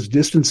PGA was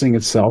distancing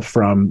itself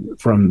from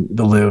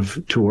the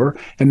LIV tour,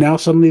 and now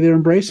suddenly they're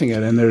embracing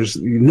it, and there's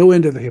no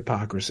end to the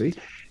hypocrisy.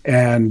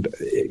 And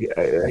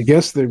I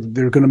guess they're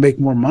going to make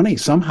more money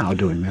somehow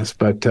doing this,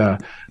 but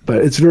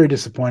it's very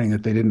disappointing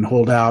that they didn't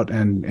hold out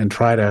and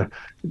try to,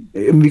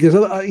 because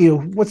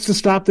what's to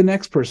stop the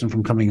next person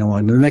from coming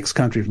along, the next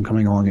country from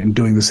coming along and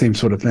doing the same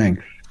sort of thing.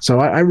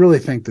 So I really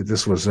think that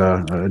this was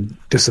a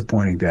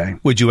disappointing day.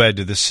 Would you add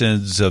to the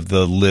sins of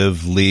the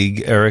LIV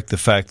League, Eric, the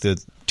fact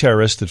that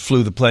terrorists that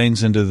flew the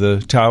planes into the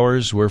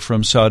towers were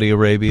from Saudi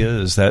Arabia?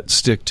 Does that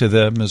stick to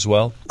them as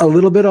well? A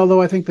little bit,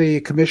 although I think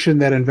the commission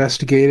that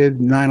investigated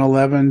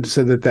 9/11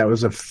 said that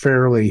was a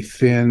fairly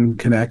thin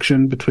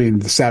connection between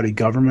the Saudi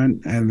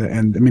government and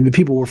I mean, the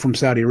people were from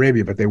Saudi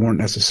Arabia, but they weren't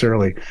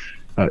necessarily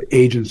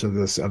agents of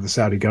the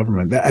Saudi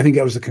government. I think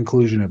that was the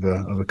conclusion of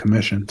the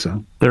commission.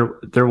 So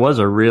there was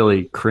a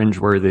really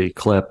cringeworthy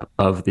clip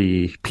of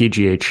the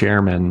PGA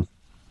chairman.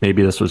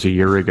 Maybe this was a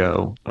year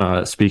ago,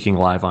 speaking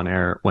live on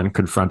air when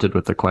confronted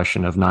with the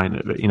question of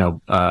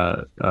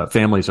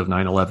families of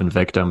 9/11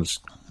 victims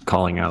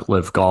calling out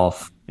LIV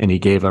Golf, and he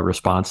gave a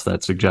response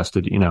that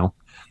suggested,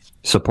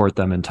 support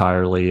them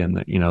entirely, and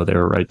that they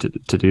were right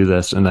to do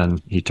this. And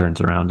then he turns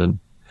around and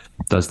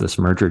does this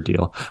merger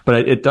deal.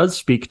 But it does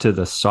speak to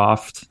the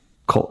soft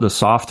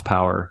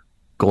power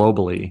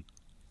globally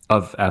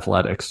of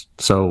athletics.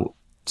 So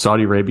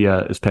Saudi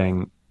Arabia is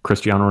paying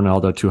Cristiano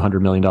Ronaldo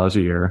 $200 million a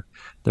year.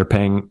 They're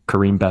paying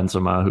Karim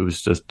Benzema,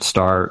 who's just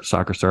soccer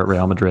star at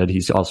Real Madrid.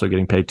 He's also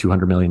getting paid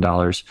 $200 million.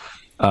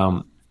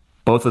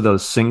 Both of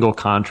those single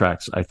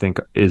contracts, I think,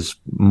 is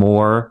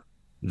more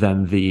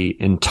than the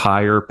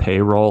entire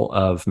payroll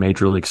of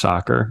Major League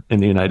Soccer in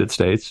the United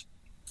States.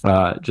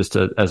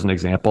 As an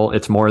example,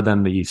 it's more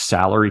than the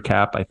salary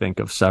cap, I think,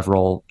 of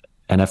several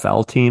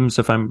NFL teams,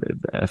 if I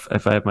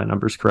have my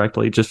numbers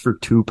correctly, just for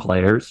two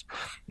players.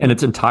 And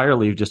it's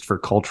entirely just for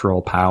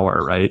cultural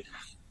power, right?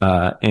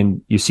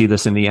 And you see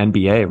this in the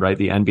NBA, right?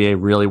 The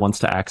NBA really wants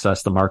to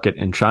access the market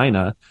in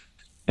China,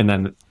 and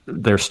then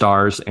their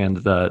stars and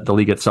the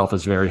league itself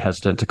is very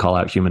hesitant to call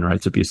out human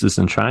rights abuses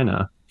in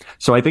China.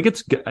 So I think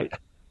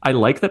I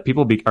like that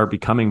people are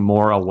becoming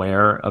more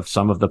aware of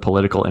some of the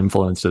political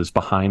influences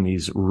behind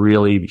these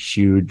really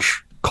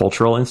huge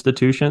cultural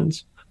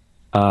institutions.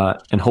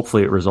 And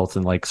hopefully it results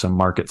in like some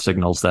market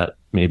signals that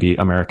maybe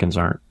Americans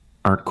aren't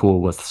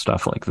cool with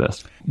stuff like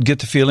this. Get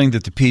the feeling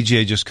that the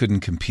PGA just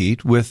couldn't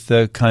compete with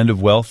the kind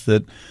of wealth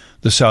that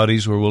the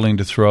Saudis were willing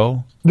to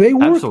throw? They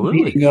were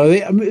absolutely.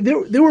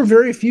 There were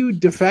very few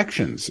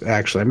defections,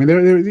 actually. I mean,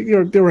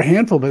 there were a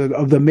handful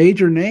of the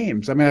major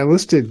names. I mean, I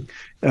listed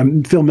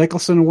Phil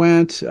Mickelson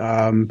went.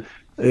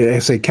 I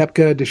say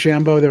Koepka,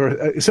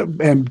 DeChambeau.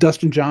 And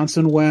Dustin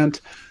Johnson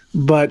went,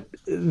 but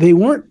they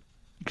weren't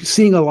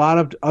seeing a lot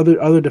of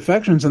other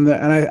defections, and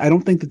I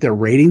don't think that their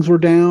ratings were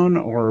down.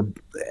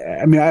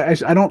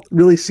 I don't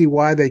really see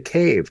why they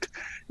caved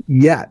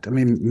yet. I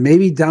mean,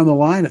 maybe down the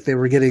line if they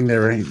were getting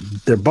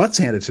their butts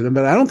handed to them,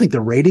 but I don't think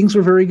the ratings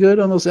were very good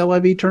on those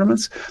LIV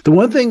tournaments. The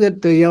one thing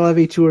that the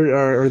LIV tour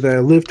or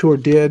the LIV tour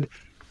did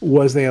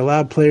was they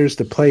allowed players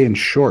to play in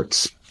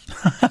shorts.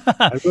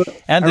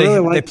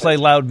 They play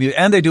loud music,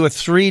 and they do a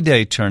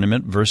 3-day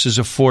tournament versus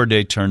a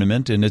 4-day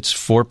tournament, and it's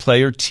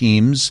 4-player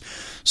teams,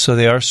 so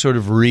they are sort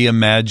of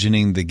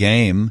reimagining the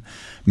game.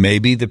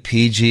 Maybe the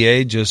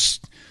PGA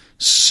just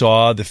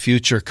saw the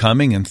future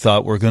coming and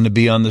thought, we're going to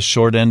be on the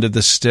short end of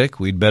the stick,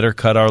 we'd better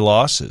cut our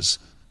losses.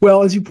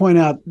 Well, as you point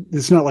out,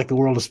 it's not like the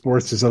world of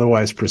sports is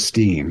otherwise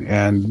pristine,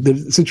 and the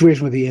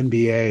situation with the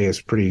NBA is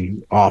pretty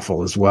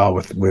awful as well.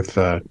 With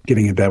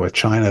getting into that with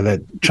China,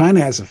 that China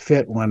has a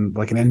fit when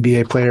like an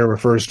NBA player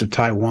refers to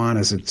Taiwan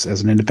as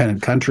an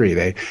independent country.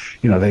 They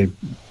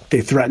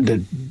threaten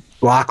to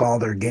block all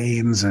their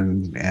games,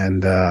 and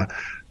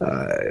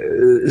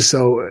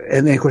so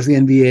then of course the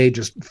NBA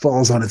just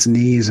falls on its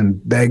knees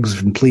and begs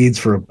and pleads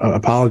for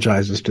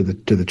apologizes to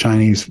the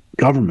Chinese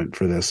government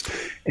for this,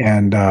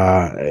 and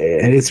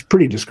it's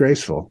pretty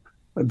disgraceful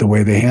the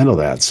way they handle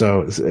that.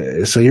 So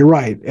you're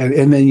right,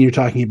 and then you're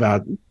talking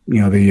about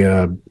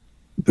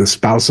the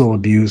spousal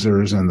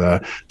abusers and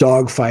the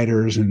dog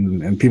fighters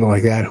and people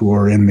like that who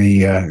are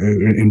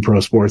in pro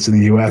sports in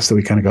the U.S. that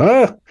we kind of go,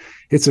 oh,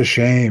 it's a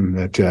shame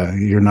that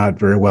you're not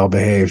very well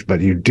behaved,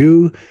 but you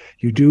do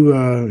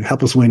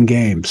help us win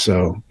games,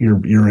 so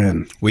you're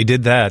in. We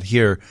did that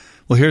here.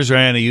 Well, here's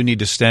Rihanna. You need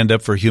to stand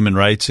up for human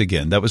rights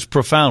again. That was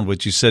profound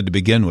what you said to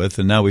begin with,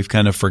 and now we've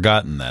kind of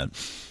forgotten that.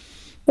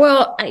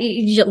 Well,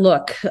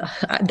 look,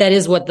 that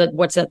is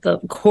what's at the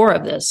core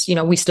of this.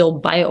 We still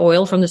buy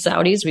oil from the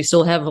Saudis. We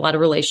still have a lot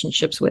of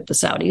relationships with the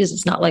Saudis.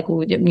 It's not like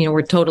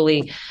we're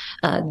totally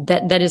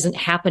that isn't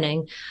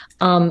happening.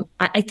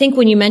 I think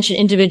when you mention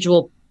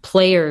individual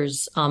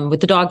players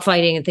with the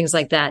dogfighting and things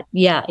like that,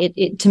 yeah,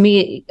 it to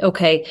me,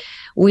 okay,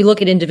 we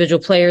look at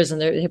individual players and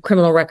their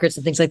criminal records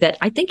and things like that.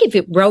 I think if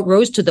it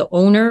rose to the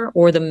owner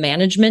or the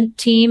management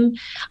team,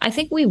 I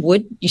think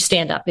you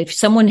stand up. If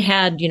someone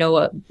had,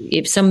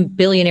 if some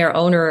billionaire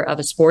owner of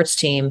a sports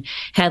team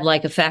had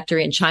like a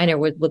factory in China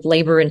with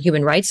labor and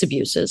human rights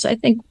abuses, I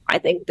think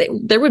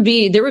there would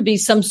be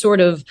some sort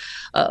of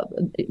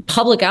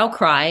public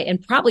outcry,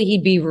 and probably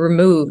he'd be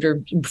removed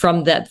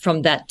from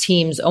that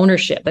team's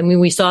ownership. I mean,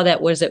 we saw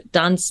that, was it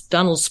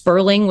Donald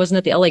Sperling? Wasn't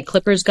it the LA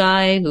Clippers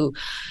guy who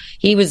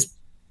he was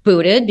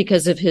booted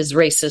because of his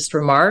racist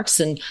remarks?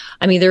 And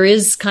I mean, there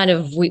is kind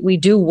of, we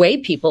do weigh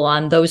people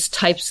on those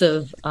types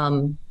of,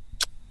 on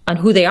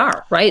who they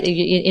are, right?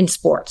 In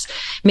sports.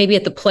 Maybe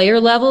at the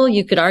player level,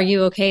 you could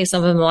argue, okay,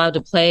 some of them are allowed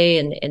to play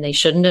and they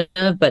shouldn't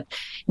have. But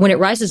when it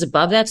rises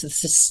above that to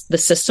the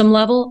system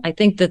level, I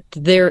think that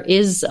there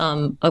is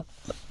not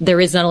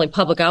only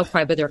public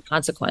outcry, but there are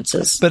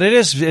consequences. But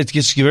it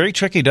gets very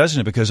tricky,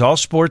 doesn't it? Because all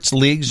sports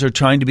leagues are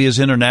trying to be as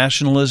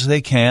international as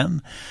they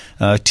can.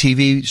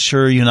 TV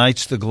sure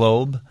unites the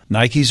globe.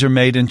 Nikes are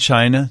made in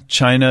China.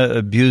 China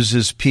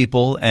abuses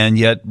people, and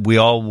yet we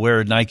all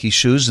wear Nike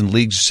shoes, and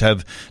leagues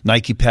have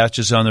Nike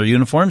patches on their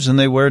uniforms, and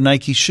they wear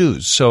Nike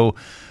shoes. So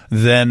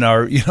then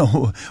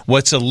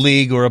what's a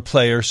league or a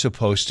player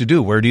supposed to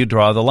do? Where do you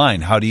draw the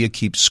line? How do you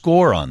keep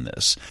score on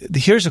this?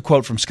 Here's a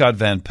quote from Scott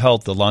Van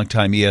Pelt, the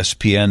longtime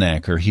ESPN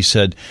anchor. He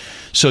said,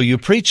 "So you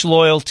preach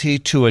loyalty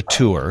to a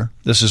tour,"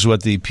 this is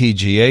what the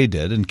PGA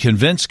did, "and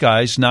convince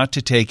guys not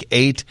to take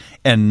 8-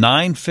 and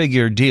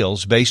 9-figure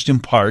deals based in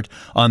part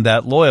on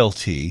that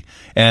loyalty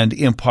and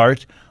in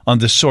part on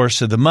the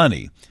source of the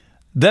money.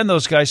 Then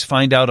those guys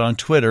find out on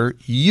Twitter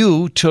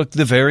you took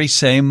the very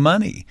same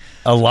money."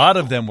 A lot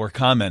of them were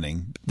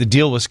commenting the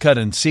deal was cut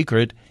in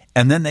secret,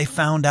 and then they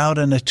found out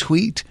in a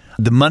tweet.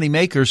 The money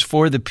makers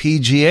for the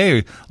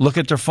PGA look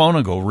at their phone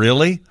and go,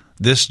 "Really?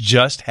 This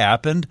just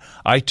happened?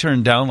 I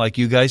turned down, like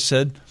you guys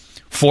said,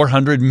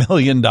 $400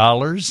 million?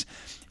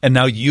 And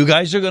now you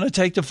guys are going to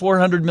take the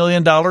 $400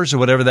 million or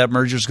whatever that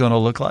merger is going to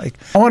look like?"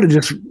 I want to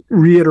just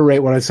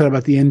reiterate what I said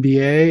about the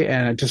NBA,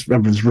 and I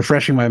was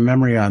refreshing my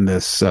memory on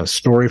this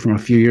story from a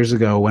few years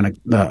ago when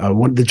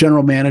the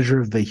general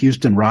manager of the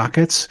Houston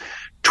Rockets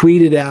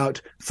tweeted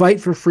out, "Fight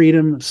for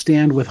freedom,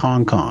 stand with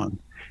Hong Kong."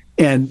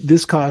 And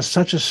this caused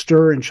such a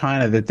stir in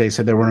China that they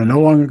said they were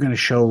no longer going to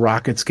show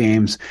Rockets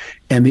games,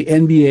 and the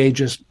NBA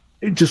just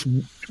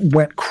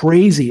went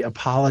crazy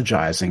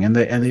apologizing, and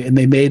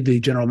they made the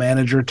general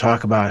manager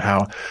talk about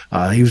how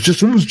it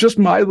was just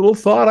my little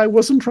thought. I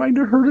wasn't trying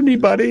to hurt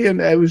anybody,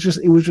 and it was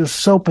just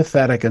so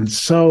pathetic, and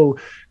so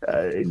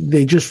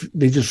they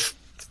just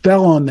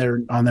fell on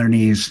their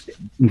knees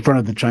in front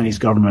of the Chinese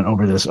government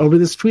over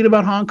this tweet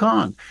about Hong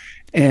Kong,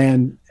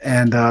 and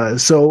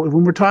so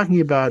when we're talking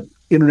about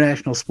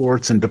international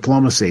sports and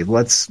diplomacy,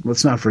 let's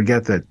not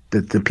forget that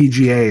the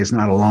PGA is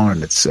not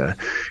alone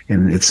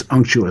in its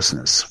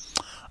unctuousness.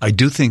 I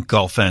do think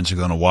golf fans are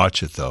going to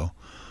watch it, though.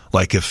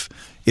 Like if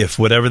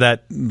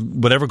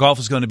whatever golf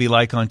is going to be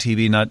like on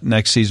TV, not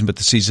next season, but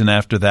the season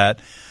after that,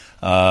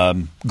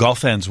 golf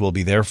fans will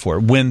be there for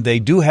it. When they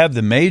do have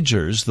the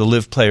majors, the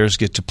LIV players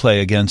get to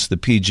play against the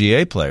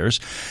PGA players,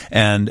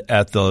 and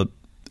at the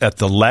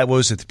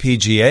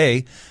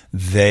PGA,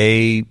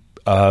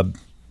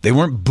 they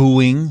weren't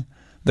booing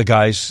the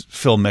guy's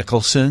Phil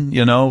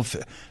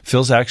Mickelson.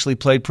 Phil's actually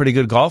played pretty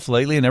good golf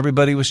lately, and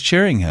everybody was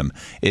cheering him.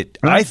 Right.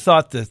 I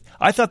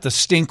thought the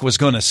stink was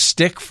going to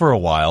stick for a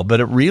while, but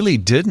it really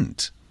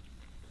didn't.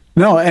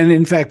 No, and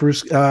in fact,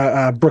 Brooks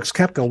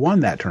Koepka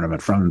won that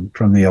tournament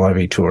from the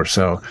LIV Tour.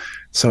 So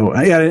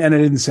yeah, and I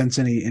didn't sense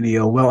any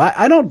ill will.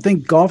 I don't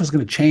think golf is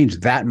going to change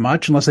that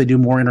much unless they do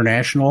more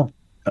international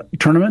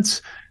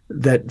tournaments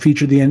that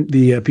feature the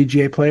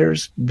PGA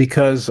players,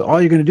 because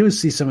all you're going to do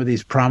is see some of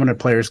these prominent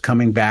players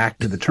coming back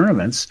to the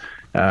tournaments,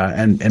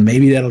 and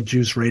maybe that'll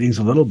juice ratings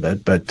a little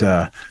bit. But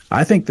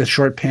I think the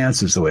short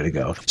pants is the way to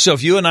go. So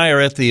if you and I are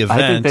at the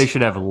event, I think they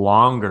should have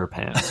longer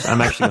pants.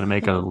 I'm actually going to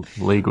make a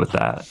league with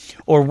that.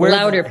 Or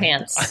louder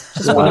pants,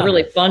 just one of the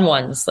really fun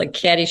ones, like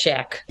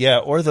Caddyshack. Yeah,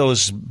 or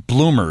those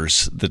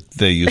bloomers that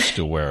they used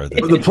to wear.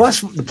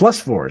 The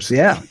plus fours,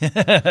 yeah.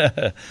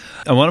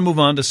 I want to move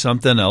on to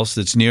something else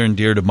that's near and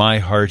dear to my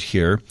heart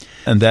here,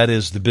 and that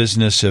is the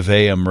business of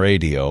AM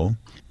radio.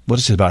 What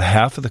is it? About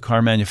half of the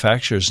car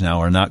manufacturers now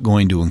are not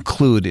going to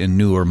include in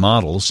new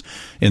models,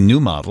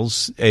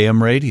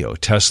 AM radio.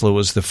 Tesla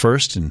was the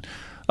first, and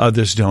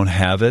others don't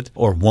have it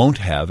or won't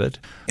have it.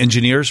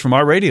 Engineers from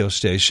our radio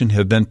station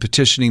have been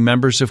petitioning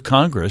members of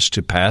Congress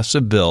to pass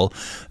a bill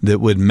that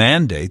would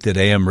mandate that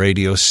AM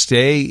radio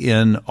stay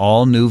in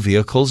all new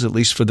vehicles, at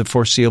least for the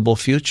foreseeable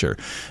future,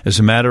 as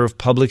a matter of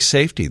public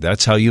safety.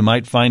 That's how you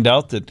might find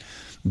out that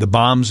the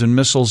bombs and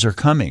missiles are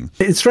coming.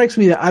 It strikes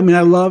me that, I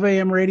love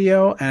AM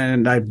radio,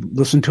 and I've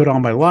listened to it all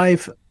my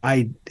life.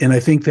 I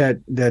think that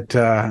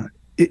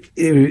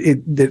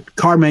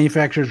car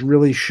manufacturers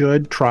really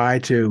should try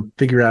to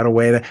figure out a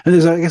way to, and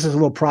I guess there's a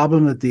little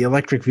problem that the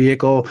electric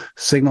vehicle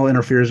signal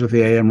interferes with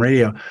the AM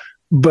radio,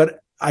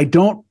 but I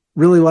don't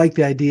really like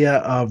the idea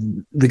of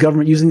the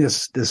government using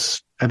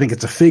this, I think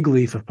it's a fig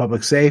leaf of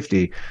public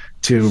safety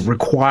to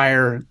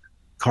require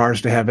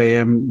cars to have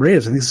AM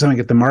radios. I think it's something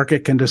that the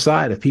market can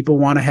decide. If people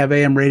want to have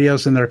AM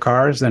radios in their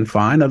cars, then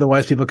fine.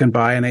 Otherwise, people can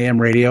buy an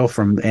AM radio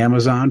from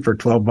Amazon for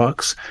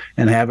 $12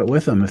 and have it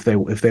with them if they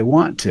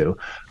want to.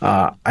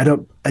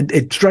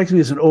 It strikes me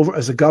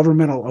as a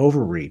governmental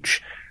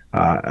overreach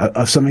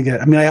of something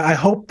that, I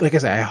hope, like I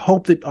say, I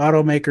hope that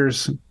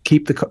automakers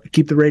keep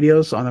the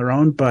radios on their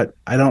own, but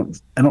I don't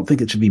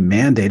think it should be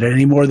mandated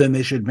any more than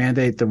they should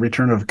mandate the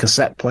return of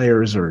cassette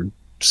players or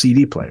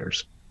CD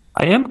players.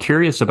 I am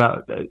curious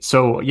about,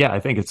 I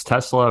think it's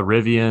Tesla,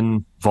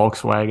 Rivian,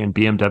 Volkswagen,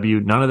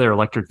 BMW. None of their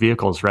electric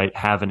vehicles, right,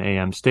 have an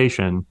AM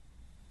station.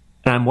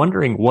 And I'm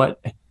wondering,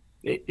 what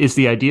is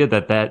the idea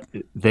that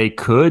they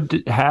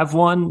could have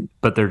one,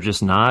 but they're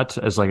just not,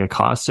 as like a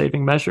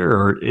cost-saving measure?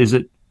 Or is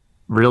it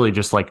really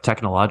just like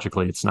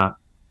technologically it's not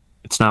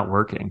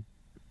working?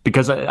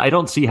 Because I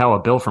don't see how a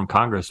bill from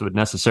Congress would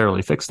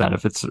necessarily fix that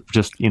if it's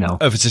just,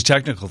 If it's a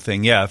technical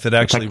thing, yeah. If it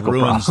actually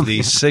ruins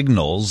these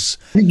signals.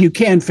 You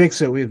can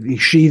fix it with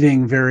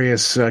sheathing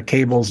various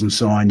cables and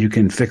so on. You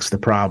can fix the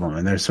problem,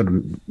 and they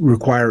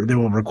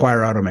will require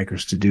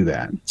automakers to do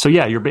that. So,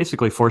 yeah, you're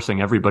basically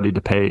forcing everybody to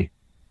pay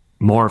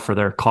more for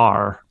their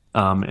car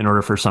in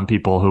order for some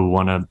people who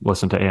want to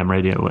listen to AM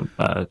radio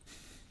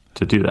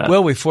to do that.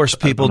 Well, we force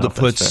people to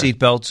put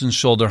seatbelts and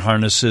shoulder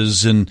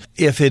harnesses, and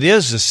if it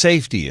is a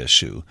safety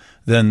issue,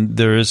 then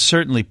there is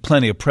certainly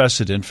plenty of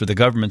precedent for the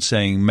government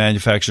saying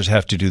manufacturers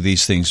have to do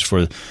these things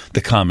for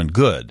the common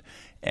good.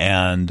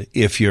 And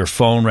if your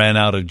phone ran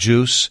out of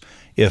juice,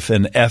 if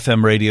an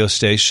FM radio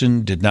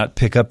station did not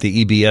pick up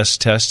the EBS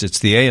test, it's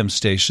the AM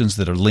stations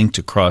that are linked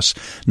across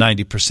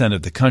 90%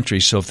 of the country.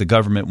 So if the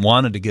government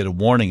wanted to get a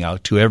warning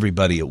out to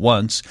everybody at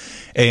once,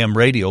 AM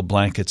radio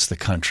blankets the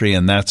country,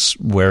 and that's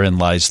wherein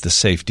lies the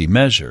safety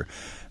measure.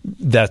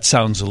 That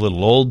sounds a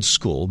little old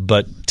school,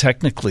 but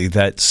technically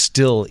that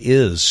still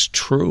is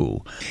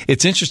true.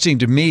 It's interesting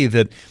to me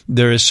that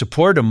there is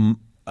support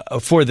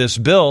for this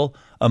bill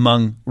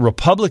among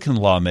Republican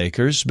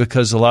lawmakers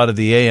because a lot of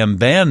the AM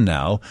ban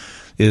now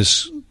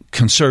is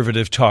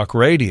conservative talk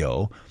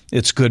radio.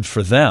 It's good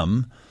for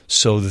them,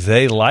 so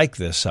they like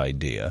this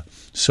idea.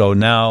 So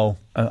now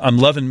I'm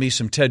loving me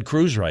some Ted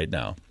Cruz right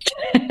now.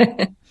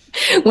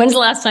 When's the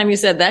last time you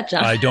said that,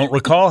 John? I don't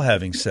recall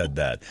having said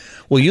that.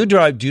 Well,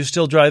 do you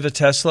still drive a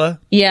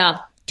Tesla? Yeah.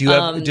 Do you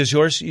have, does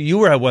yours, you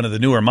were one of the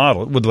newer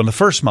models, one of the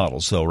first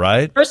models though,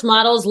 right? First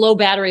model is low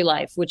battery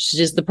life, which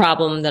is the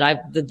problem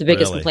that the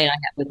biggest complaint I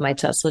have with my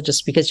Tesla,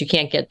 just because you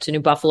can't get to New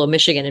Buffalo,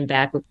 Michigan and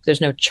back.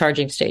 There's no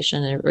charging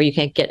station, or you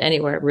can't get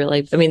anywhere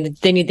really.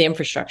 They need the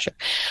infrastructure.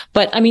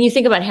 But you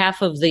think about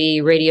half of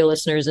the radio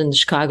listeners in the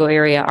Chicago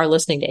area are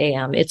listening to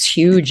AM. It's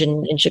huge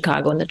in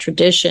Chicago, and the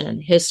tradition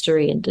and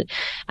history. And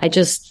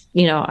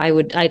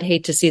I'd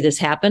hate to see this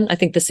happen. I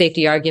think the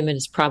safety argument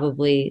is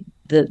probably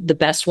the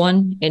best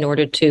one in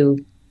order to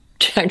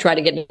try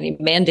to get any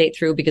mandate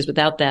through, because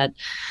without that,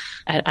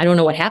 I don't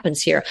know what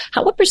happens here.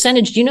 What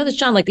percentage, do you know that,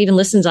 John, even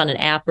listens on an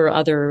app or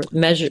other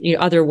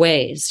other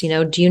ways?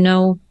 Do you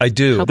know? I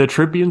do. The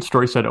Tribune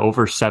story said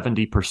over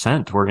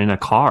 70% were in a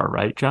car,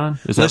 right, John?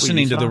 Is that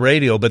listening to the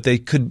radio, but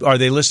are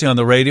they listening on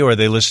the radio or are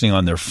they listening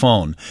on their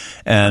phone?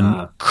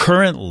 And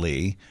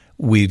currently,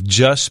 we've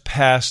just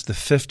passed the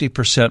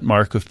 50%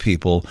 mark of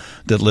people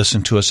that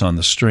listen to us on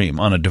the stream,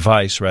 on a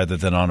device rather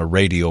than on a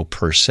radio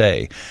per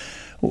se.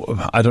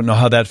 I don't know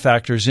how that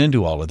factors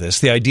into all of this.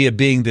 The idea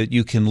being that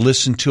you can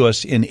listen to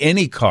us in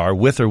any car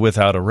with or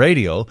without a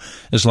radio,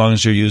 as long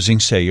as you're using,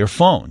 say, your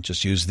phone.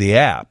 Just use the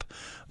app.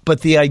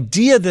 But the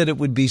idea that it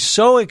would be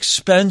so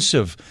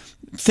expensive,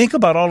 think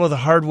about all of the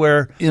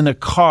hardware in a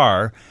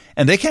car,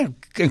 and they can't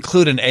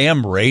include an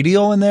AM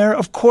radio in there?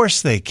 Of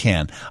course they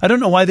can. I don't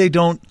know why they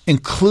don't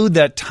include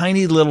that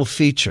tiny little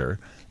feature.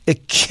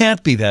 It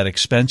can't be that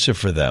expensive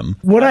for them.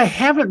 What I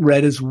haven't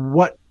read is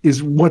what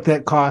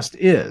that cost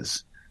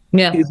is.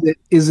 Yeah.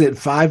 Is it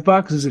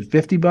 $5? Is it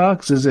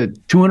 $50? Is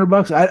it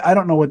 $200? I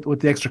don't know what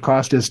the extra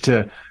cost is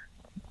to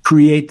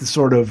create the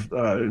sort of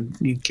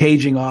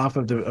caging off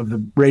of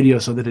the radio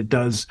so that it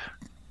does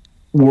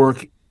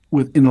work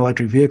in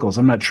electric vehicles.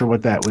 I'm not sure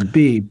what that would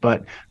be,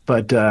 but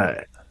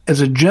as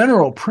a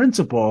general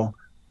principle,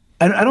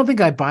 I don't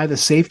think I buy the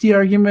safety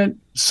argument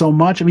so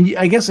much. I mean,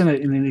 I guess in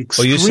an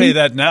extreme... Well, you say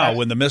that now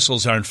when the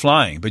missiles aren't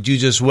flying, but you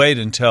just wait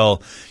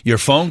until your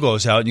phone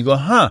goes out and you go,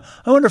 I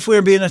wonder if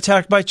we're being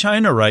attacked by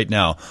China right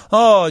now.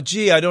 Oh,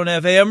 gee, I don't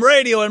have AM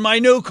radio in my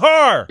new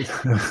car.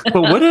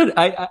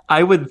 But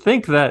I would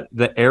think that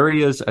the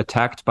areas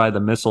attacked by the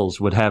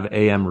missiles would have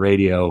AM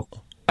radio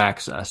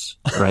access,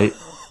 right?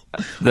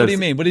 What do you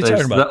mean? What are you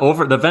talking about?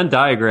 The Venn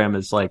diagram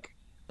is like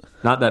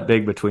not that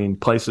big between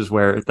places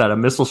where that a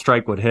missile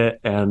strike would hit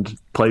and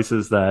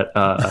places that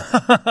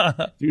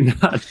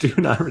do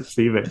not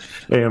receive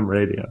AM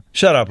radio.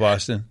 Shut up,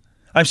 Austin.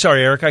 I'm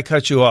sorry, Eric. I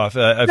cut you off.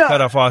 I've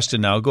cut off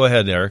Austin now. Go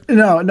ahead, Eric.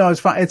 No,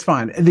 it's fine. It's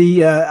fine.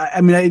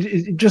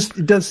 It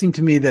does seem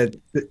to me that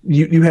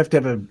you have to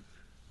have a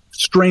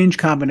strange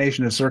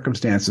combination of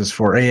circumstances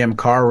for AM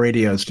car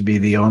radios to be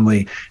the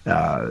only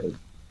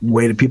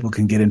way that people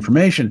can get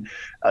information.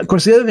 Of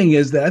course, the other thing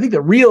is that I think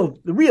the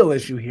real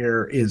issue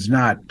here is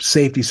not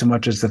safety so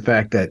much as the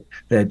fact that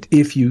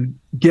if you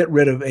get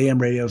rid of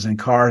AM radios in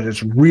cars,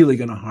 it's really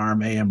going to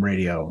harm AM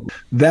radio.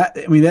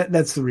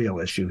 That's the real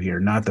issue here,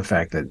 not the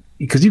fact that,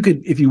 because you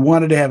could, if you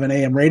wanted to have an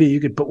AM radio, you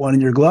could put one in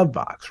your glove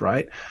box,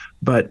 right?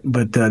 But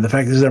the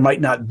fact is there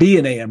might not be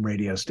an AM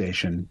radio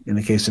station in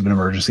the case of an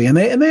emergency, and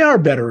they are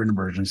better in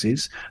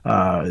emergencies.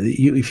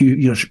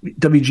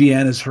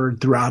 WGN is heard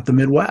throughout the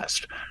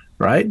Midwest.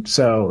 Right.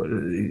 So,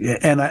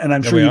 and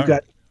I'm sure you've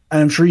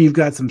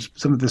got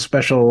some of the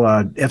special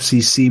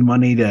FCC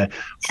money to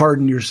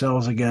harden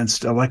yourselves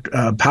against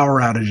power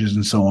outages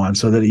and so on,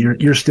 so that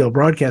you're still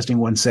broadcasting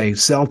when, say,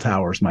 cell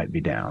towers might be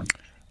down.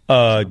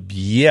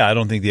 Yeah, I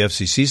don't think the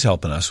FCC's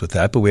helping us with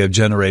that, but we have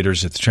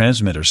generators at the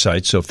transmitter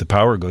site, so if the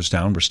power goes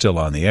down, we're still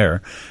on the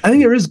air. I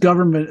think there's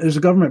a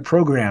government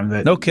program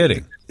that. No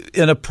kidding.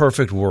 In a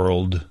perfect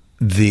world,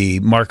 the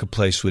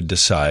marketplace would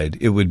decide.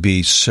 It would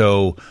be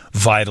so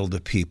vital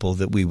to people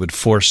that we would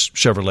force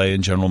Chevrolet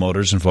and General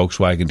Motors and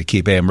Volkswagen to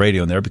keep AM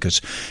radio in there because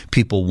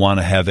people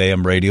want to have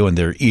AM radio in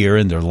their ear,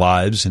 in their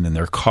lives, and in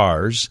their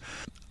cars.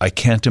 I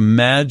can't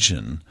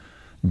imagine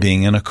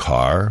being in a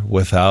car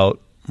without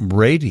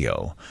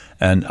radio.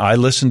 And I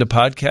listen to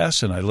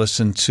podcasts and I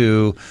listen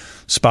to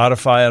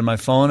Spotify on my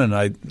phone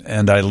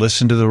and I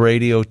listen to the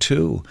radio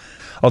too.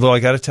 Although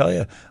I got to tell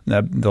you,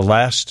 the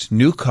last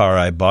new car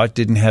I bought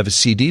didn't have a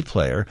CD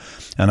player,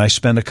 and I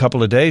spent a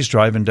couple of days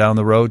driving down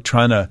the road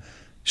trying to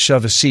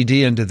shove a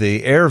CD into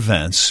the air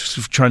vents,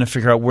 trying to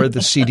figure out where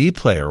the CD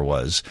player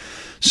was.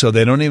 So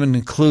they don't even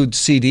include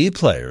CD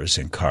players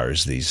in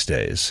cars these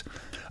days.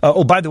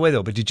 By the way,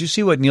 though, but did you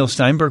see what Neil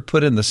Steinberg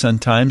put in the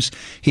Sun-Times?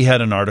 He had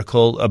an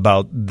article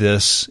about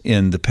this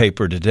in the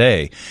paper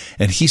today,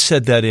 and he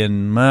said that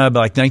in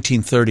like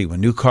 1930, when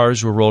new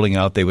cars were rolling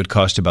out, they would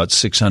cost about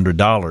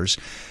 $600,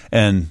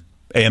 and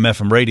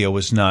AM/FM radio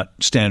was not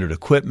standard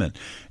equipment.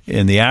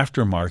 In the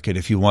aftermarket,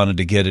 if you wanted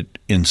to get it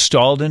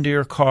installed into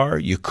your car,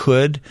 you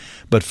could,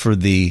 but for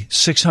the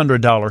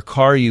 $600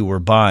 car you were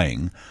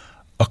buying,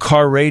 a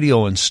car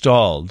radio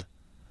installed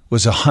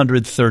was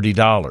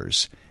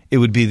 $130. It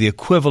would be the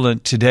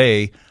equivalent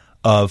today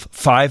of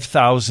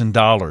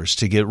 $5,000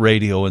 to get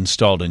radio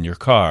installed in your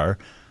car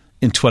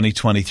in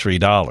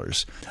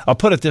 $23. I'll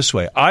put it this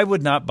way. I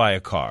would not buy a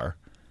car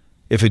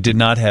if it did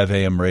not have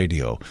AM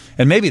radio.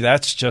 And maybe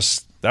that's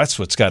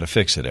what's got to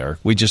fix it, Eric.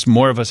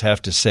 More of us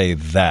have to say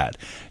that.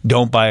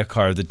 Don't buy a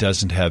car that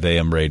doesn't have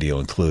AM radio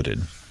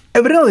included.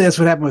 Evidently, that's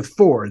what happened with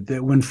Ford.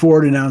 That when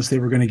Ford announced they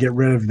were going to get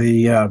rid of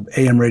the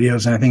AM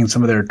radios, and I think in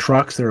some of their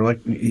trucks, their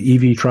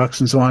EV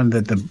trucks and so on,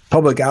 that the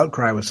public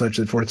outcry was such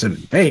that Ford said,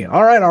 "Hey,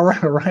 all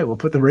right, we'll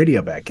put the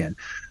radio back in."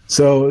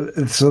 So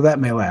that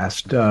may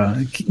last.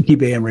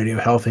 Keep AM radio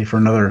healthy for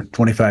another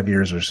 25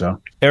 years or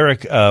so.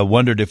 Eric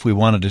wondered if we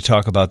wanted to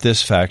talk about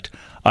this fact.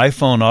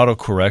 iPhone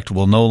autocorrect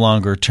will no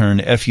longer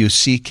turn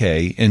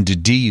F-U-C-K into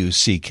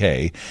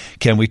D-U-C-K.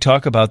 Can we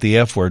talk about the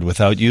F word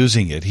without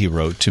using it, he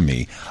wrote to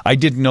me. I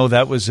didn't know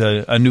that was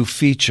a new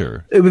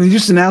feature. They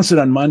just announced it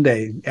on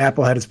Monday.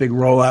 Apple had its big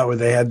rollout where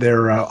they had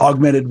their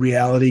augmented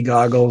reality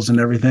goggles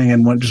and everything,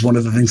 and one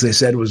of the things they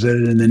said was that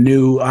in the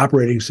new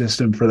operating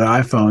system for the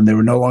iPhone, they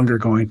were no longer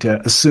going to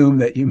assume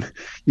that you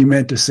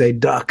meant to say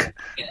duck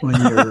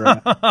when you're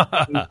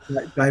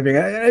typing.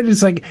 I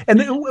just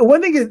and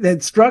one thing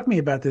that struck me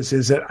about this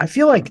is that I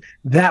feel like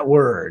that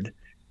word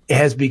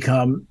has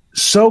become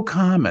so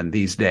common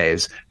these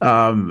days,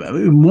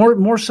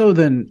 more so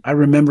than I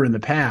remember in the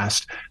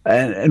past.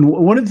 And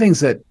one of the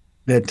things that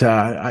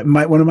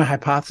one of my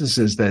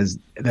hypotheses is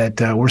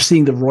that we're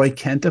seeing the Roy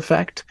Kent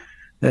effect.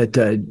 That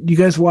you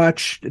guys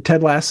watch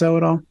Ted Lasso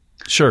at all?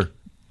 Sure.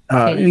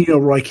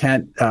 Roy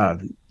Kent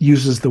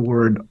uses the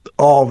word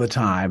all the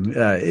time,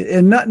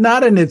 and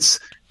not in its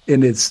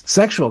in its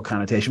sexual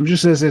connotation,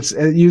 just as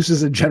it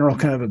uses a general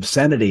kind of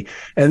obscenity.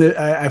 And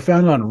I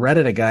found on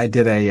Reddit a guy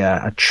did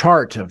a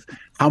chart of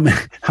how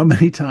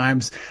many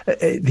times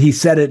he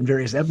said it in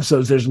various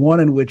episodes. There's one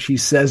in which he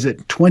says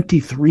it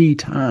 23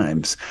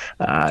 times.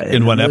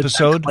 In one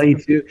episode?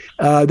 22.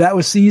 That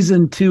was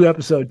season 2,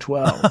 episode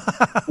 12.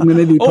 I'm going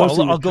to be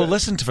posting I'll go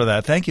listen for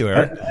that. Thank you,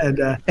 Eric.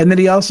 And then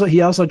he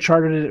also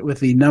charted it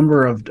with the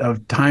number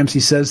of times he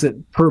says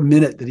it per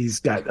minute that he's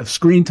got of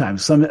screen time.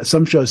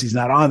 Some shows he's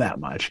not on that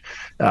much.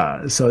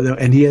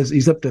 And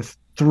he's up to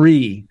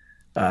 3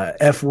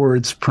 F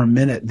words per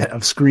minute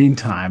of screen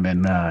time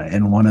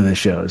in one of the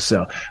shows.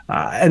 So,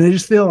 and I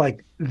just feel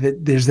like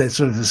that there's that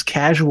sort of this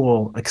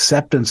casual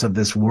acceptance of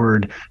this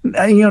word,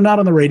 not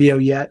on the radio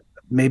yet,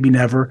 maybe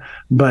never,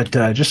 but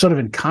just sort of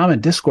in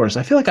common discourse.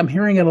 I feel like I'm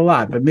hearing it a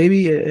lot, but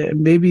maybe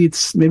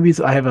it's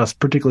I have a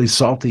particularly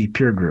salty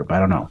peer group. I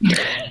don't know.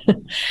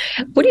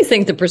 What do you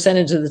think the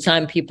percentage of the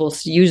time people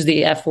use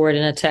the F word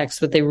in a text,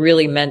 but they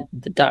really meant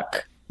the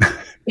duck?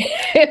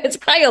 It's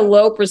probably a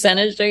low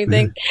percentage, don't you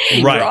think?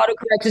 Right. Your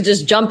autocorrect to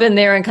just jump in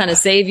there and kind of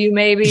save you,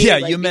 maybe. Yeah,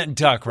 you meant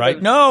duck,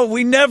 right? No,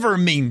 we never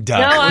mean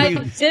duck. No, I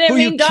didn't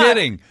mean duck. Who are you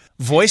kidding?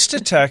 Voice to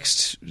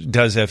text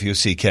does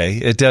F-U-C-K.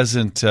 It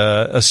doesn't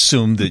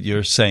assume that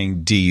you're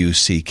saying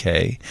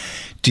D-U-C-K.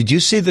 Did you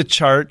see the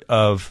chart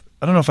of,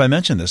 I don't know if I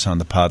mentioned this on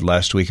the pod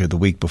last week or the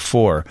week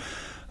before,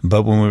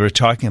 but when we were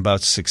talking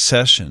about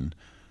succession,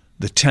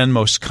 the 10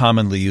 most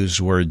commonly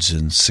used words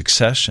in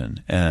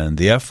succession, and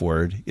the F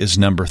word is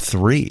number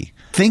 3.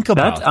 Think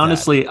about that.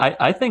 Honestly,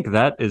 I think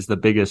that is the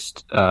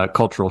biggest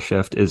cultural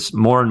shift, is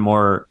more and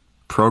more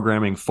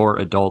programming for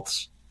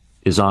adults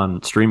is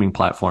on streaming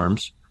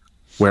platforms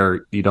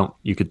where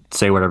you could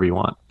say whatever you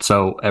want.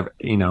 So,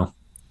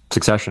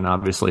 Succession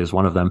obviously is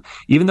one of them.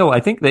 Even though I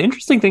think the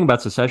interesting thing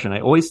about Succession, I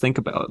always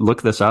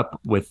look this up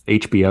with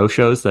HBO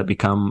shows that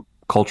become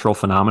cultural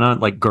phenomena,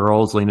 like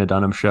Girls, Lena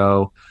Dunham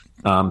show,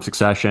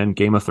 Succession,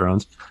 Game of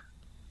Thrones.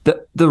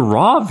 The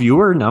raw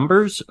viewer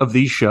numbers of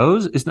these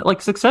shows is not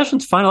like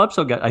Succession's final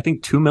episode got, I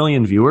think, 2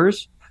 million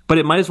viewers, but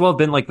it might as well have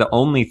been like the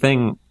only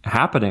thing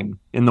happening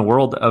in the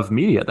world of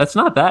media. That's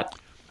not that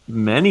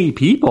many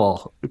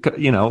people,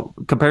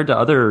 compared to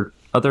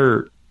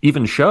other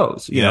even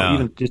shows,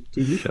 even just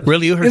TV shows.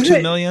 Really, you heard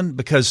 2 million?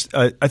 Because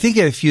I think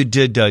if you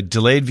did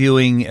delayed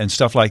viewing and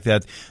stuff like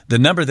that, the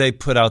number they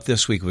put out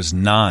this week was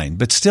 9.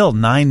 But still,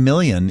 9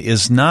 million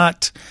is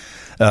not.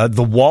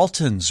 The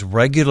Waltons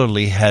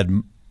regularly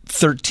had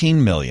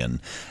 13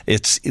 million.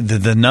 It's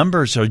the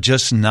numbers are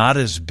just not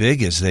as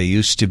big as they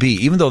used to be,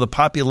 even though the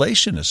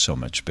population is so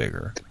much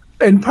bigger.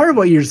 And part of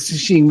what you're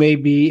seeing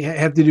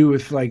have to do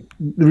with like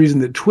the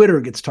reason that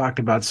Twitter gets talked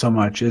about so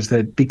much is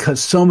that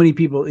because so many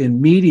people in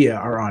media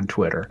are on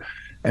Twitter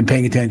and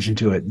paying attention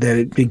to it, that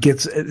it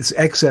gets its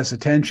excess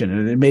attention.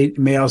 And it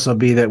may also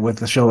be that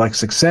with a show like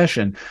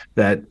Succession,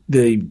 that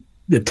the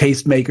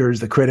tastemakers,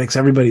 the critics,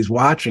 everybody's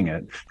watching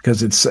it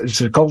because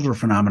it's a cultural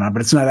phenomenon,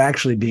 but it's not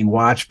actually being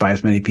watched by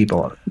as many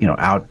people,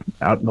 out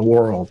in the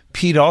world.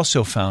 Pete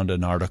also found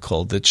an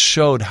article that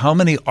showed how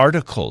many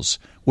articles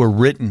were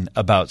written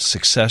about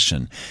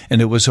Succession,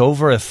 and it was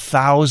over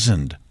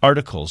 1,000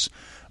 articles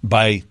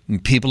by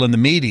people in the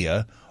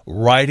media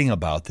writing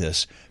about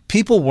this.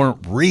 People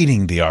weren't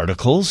reading the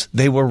articles,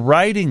 they were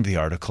writing the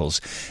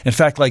articles. In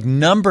fact, like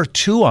number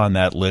 2 on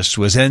that list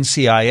was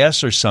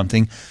NCIS or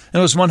something, and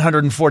it was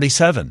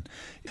 147.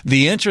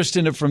 The interest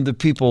in it from the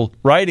people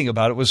writing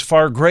about it was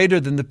far greater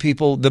than the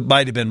people that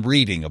might have been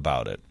reading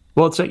about it.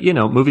 Well, it's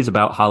movies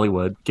about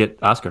Hollywood get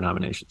Oscar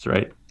nominations,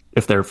 right?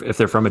 If they're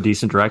from a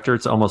decent director,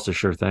 it's almost a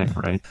sure thing,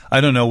 right?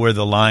 I don't know where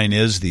the line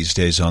is these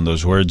days on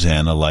those words,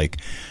 Anna. Like,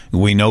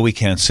 we know we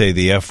can't say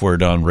the F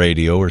word on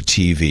radio or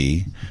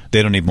TV.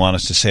 They don't even want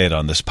us to say it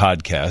on this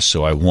podcast,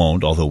 so I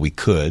won't, although we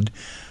could.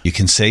 You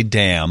can say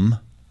damn.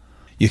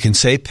 You can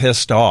say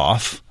pissed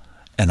off,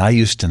 and I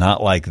used to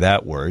not like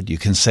that word. You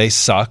can say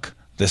suck.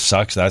 This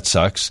sucks, that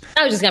sucks.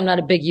 I'm not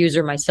a big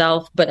user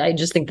myself, but I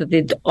just think that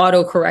the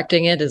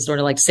auto-correcting it is sort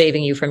of like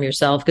saving you from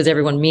yourself because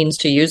everyone means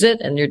to use it,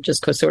 and it's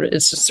just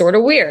sort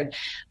of weird.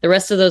 The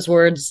rest of those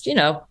words,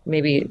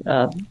 maybe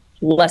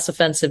less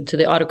offensive to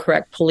the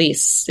autocorrect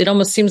police. It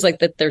almost seems like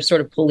that they're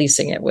sort of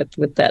policing it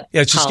with that.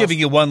 Yeah, it's just giving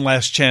you one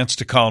last chance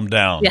to calm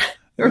down. Yeah,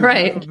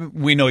 right.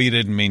 We know you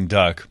didn't mean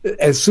duck.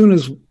 As soon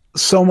as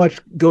so much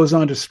goes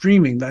on to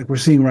streaming like we're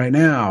seeing right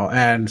now,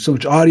 and so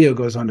much audio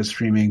goes on to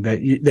streaming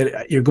that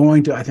you're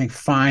going to, I think,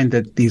 find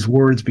that these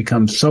words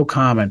become so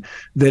common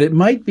that it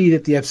might be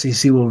that the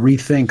FCC will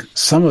rethink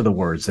some of the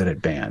words that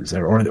it bans,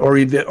 or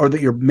that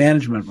your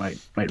management might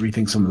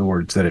rethink some of the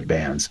words that it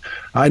bans.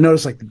 I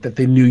noticed that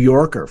the New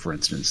Yorker, for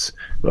instance,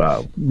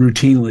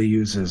 routinely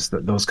uses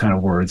those kind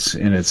of words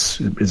in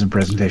its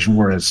presentation,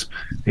 whereas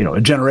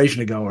a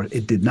generation ago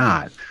it did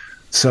not.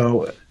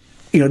 So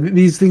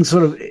these things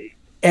sort of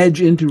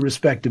edge into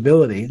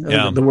respectability.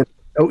 Yeah. The word,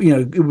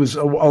 it was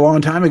a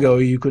long time ago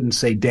you couldn't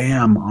say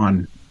damn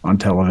on on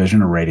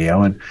television or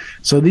radio. And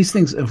so these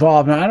things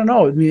evolve. And I don't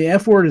know. I mean, the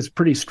F word is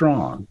pretty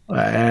strong,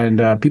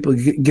 and people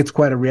gets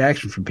quite a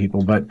reaction from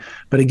people. But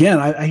again,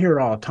 I hear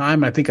it all the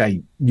time. I think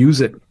I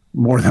use it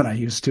more than I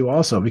used to,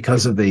 also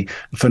because of the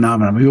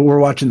phenomenon. I mean, we're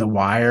watching The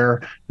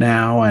Wire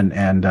now,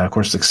 and of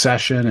course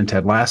Succession and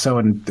Ted Lasso,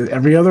 and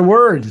every other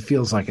word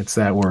feels like it's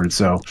that word.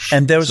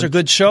 And those are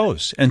good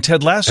shows. And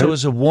Ted Lasso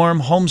is a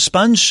warm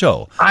homespun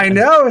show. I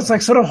know, it's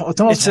like it's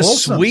almost a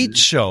wholesome. Sweet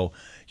show.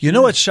 You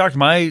know what shocked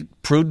my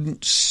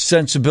prudish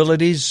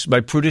sensibilities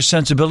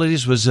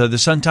was the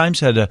Sun-Times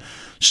had a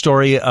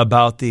story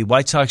about the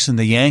White Sox and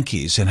the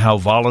Yankees and how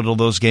volatile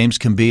those games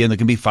can be, and there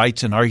can be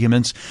fights and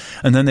arguments.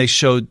 And then they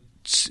showed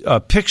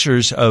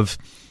pictures of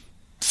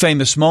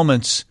famous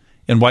moments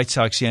in White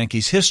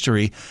Sox-Yankees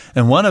history,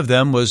 and one of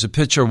them was a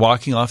pitcher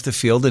walking off the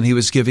field and he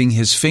was giving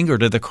his finger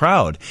to the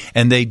crowd,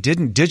 and they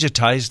didn't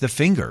digitize the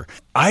finger.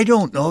 I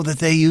don't know that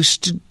they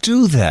used to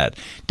do that.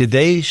 Did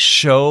they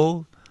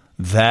show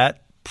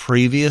that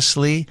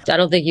previously? I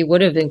don't think you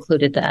would have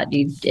included that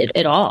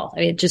at all.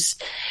 I mean,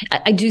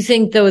 I do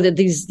think though that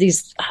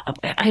these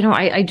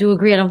I do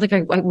agree. I don't think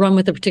I run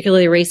with a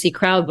particularly racy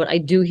crowd, but I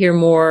do hear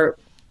more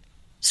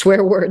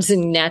swear words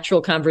in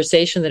natural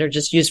conversation that are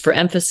just used for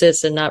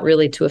emphasis and not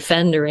really to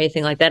offend or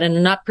anything like that, and are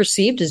not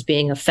perceived as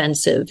being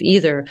offensive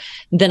either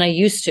than I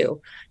used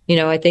to.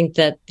 I think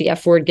that the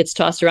F word gets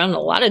tossed around in a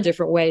lot of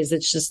different ways.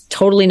 It's just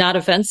totally not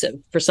offensive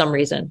for some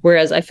reason.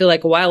 Whereas I feel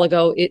like a while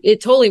ago,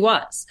 it totally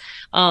was.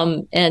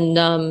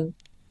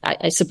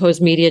 I suppose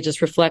media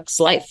just reflects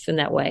life in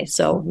that way.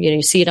 So,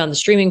 you see it on the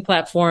streaming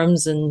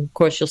platforms, and of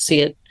course you'll see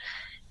it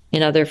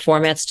in other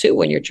formats too,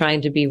 when you're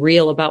trying to be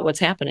real about what's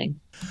happening.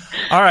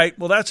 All right.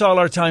 Well, that's all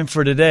our time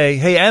for today.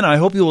 Hey, Anna, I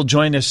hope you will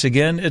join us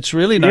again. It's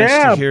really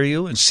nice to hear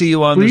you and see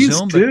you on the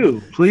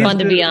Zoom. Please fun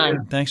to be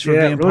on. Thanks for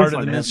being part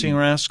of the Mincing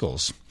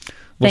Rascals.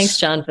 Thanks,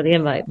 John, for the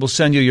invite. We'll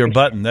send you your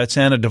button. That's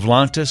Anna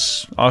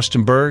Devlantis,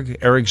 Austin Berg,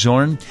 Eric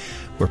Zorn.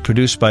 We're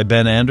produced by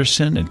Ben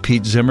Anderson and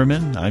Pete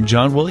Zimmerman. I'm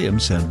John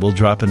Williams, and we'll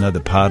drop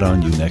another pod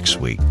on you next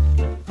week.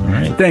 All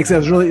right. Thanks. That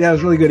was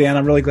really good, Anna.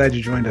 I'm really glad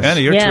you joined us.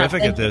 Anna, you're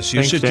terrific at this.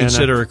 You should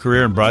consider a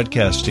career in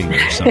broadcasting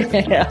or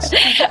something.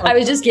 I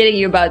was just kidding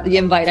you about the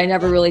invite. I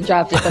never really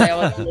dropped it, but I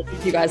always listen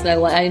to you guys,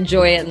 and I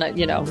enjoy it. And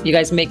you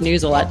guys make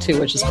news a lot too,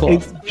 which is cool.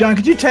 Hey, John,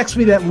 could you text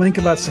me that link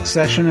about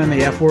Succession and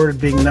the F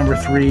word being number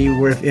 3,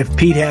 where if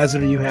Pete has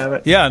it or you have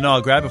it? Yeah, no,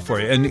 I'll grab it for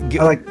you. And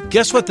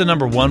guess what the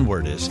number 1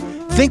 word is?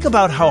 Think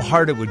about how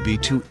hard it would be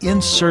to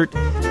insert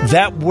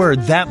that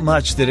word that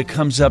much that it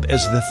comes up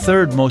as the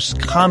 3rd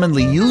most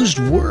commonly used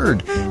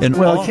word. It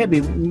can't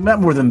be not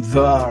more than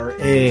the or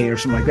a or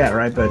something like that,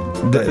 right? But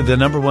the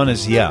number 1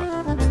 is yeah.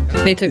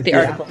 They took the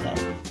article though.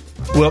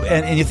 Well,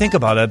 and you think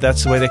about it,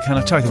 that's the way they kind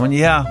of talk. They went,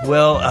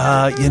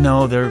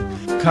 their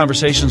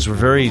conversations were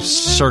very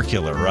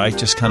circular, right?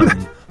 Just kind of.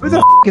 Who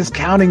the is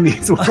counting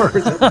these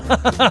words?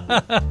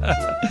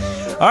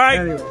 All right.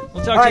 Anyway.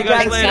 We'll talk to you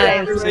guys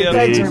later. Guys. See you.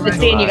 Thanks for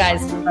seeing you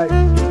guys.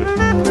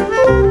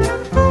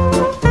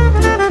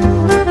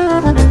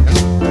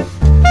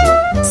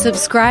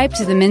 Subscribe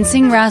to the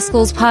Mincing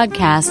Rascals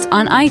podcast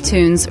on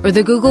iTunes or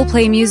the Google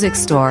Play Music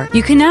Store.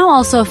 You can now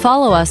also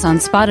follow us on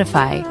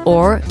Spotify,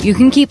 or you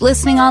can keep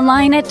listening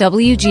online at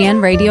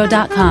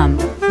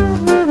WGNradio.com.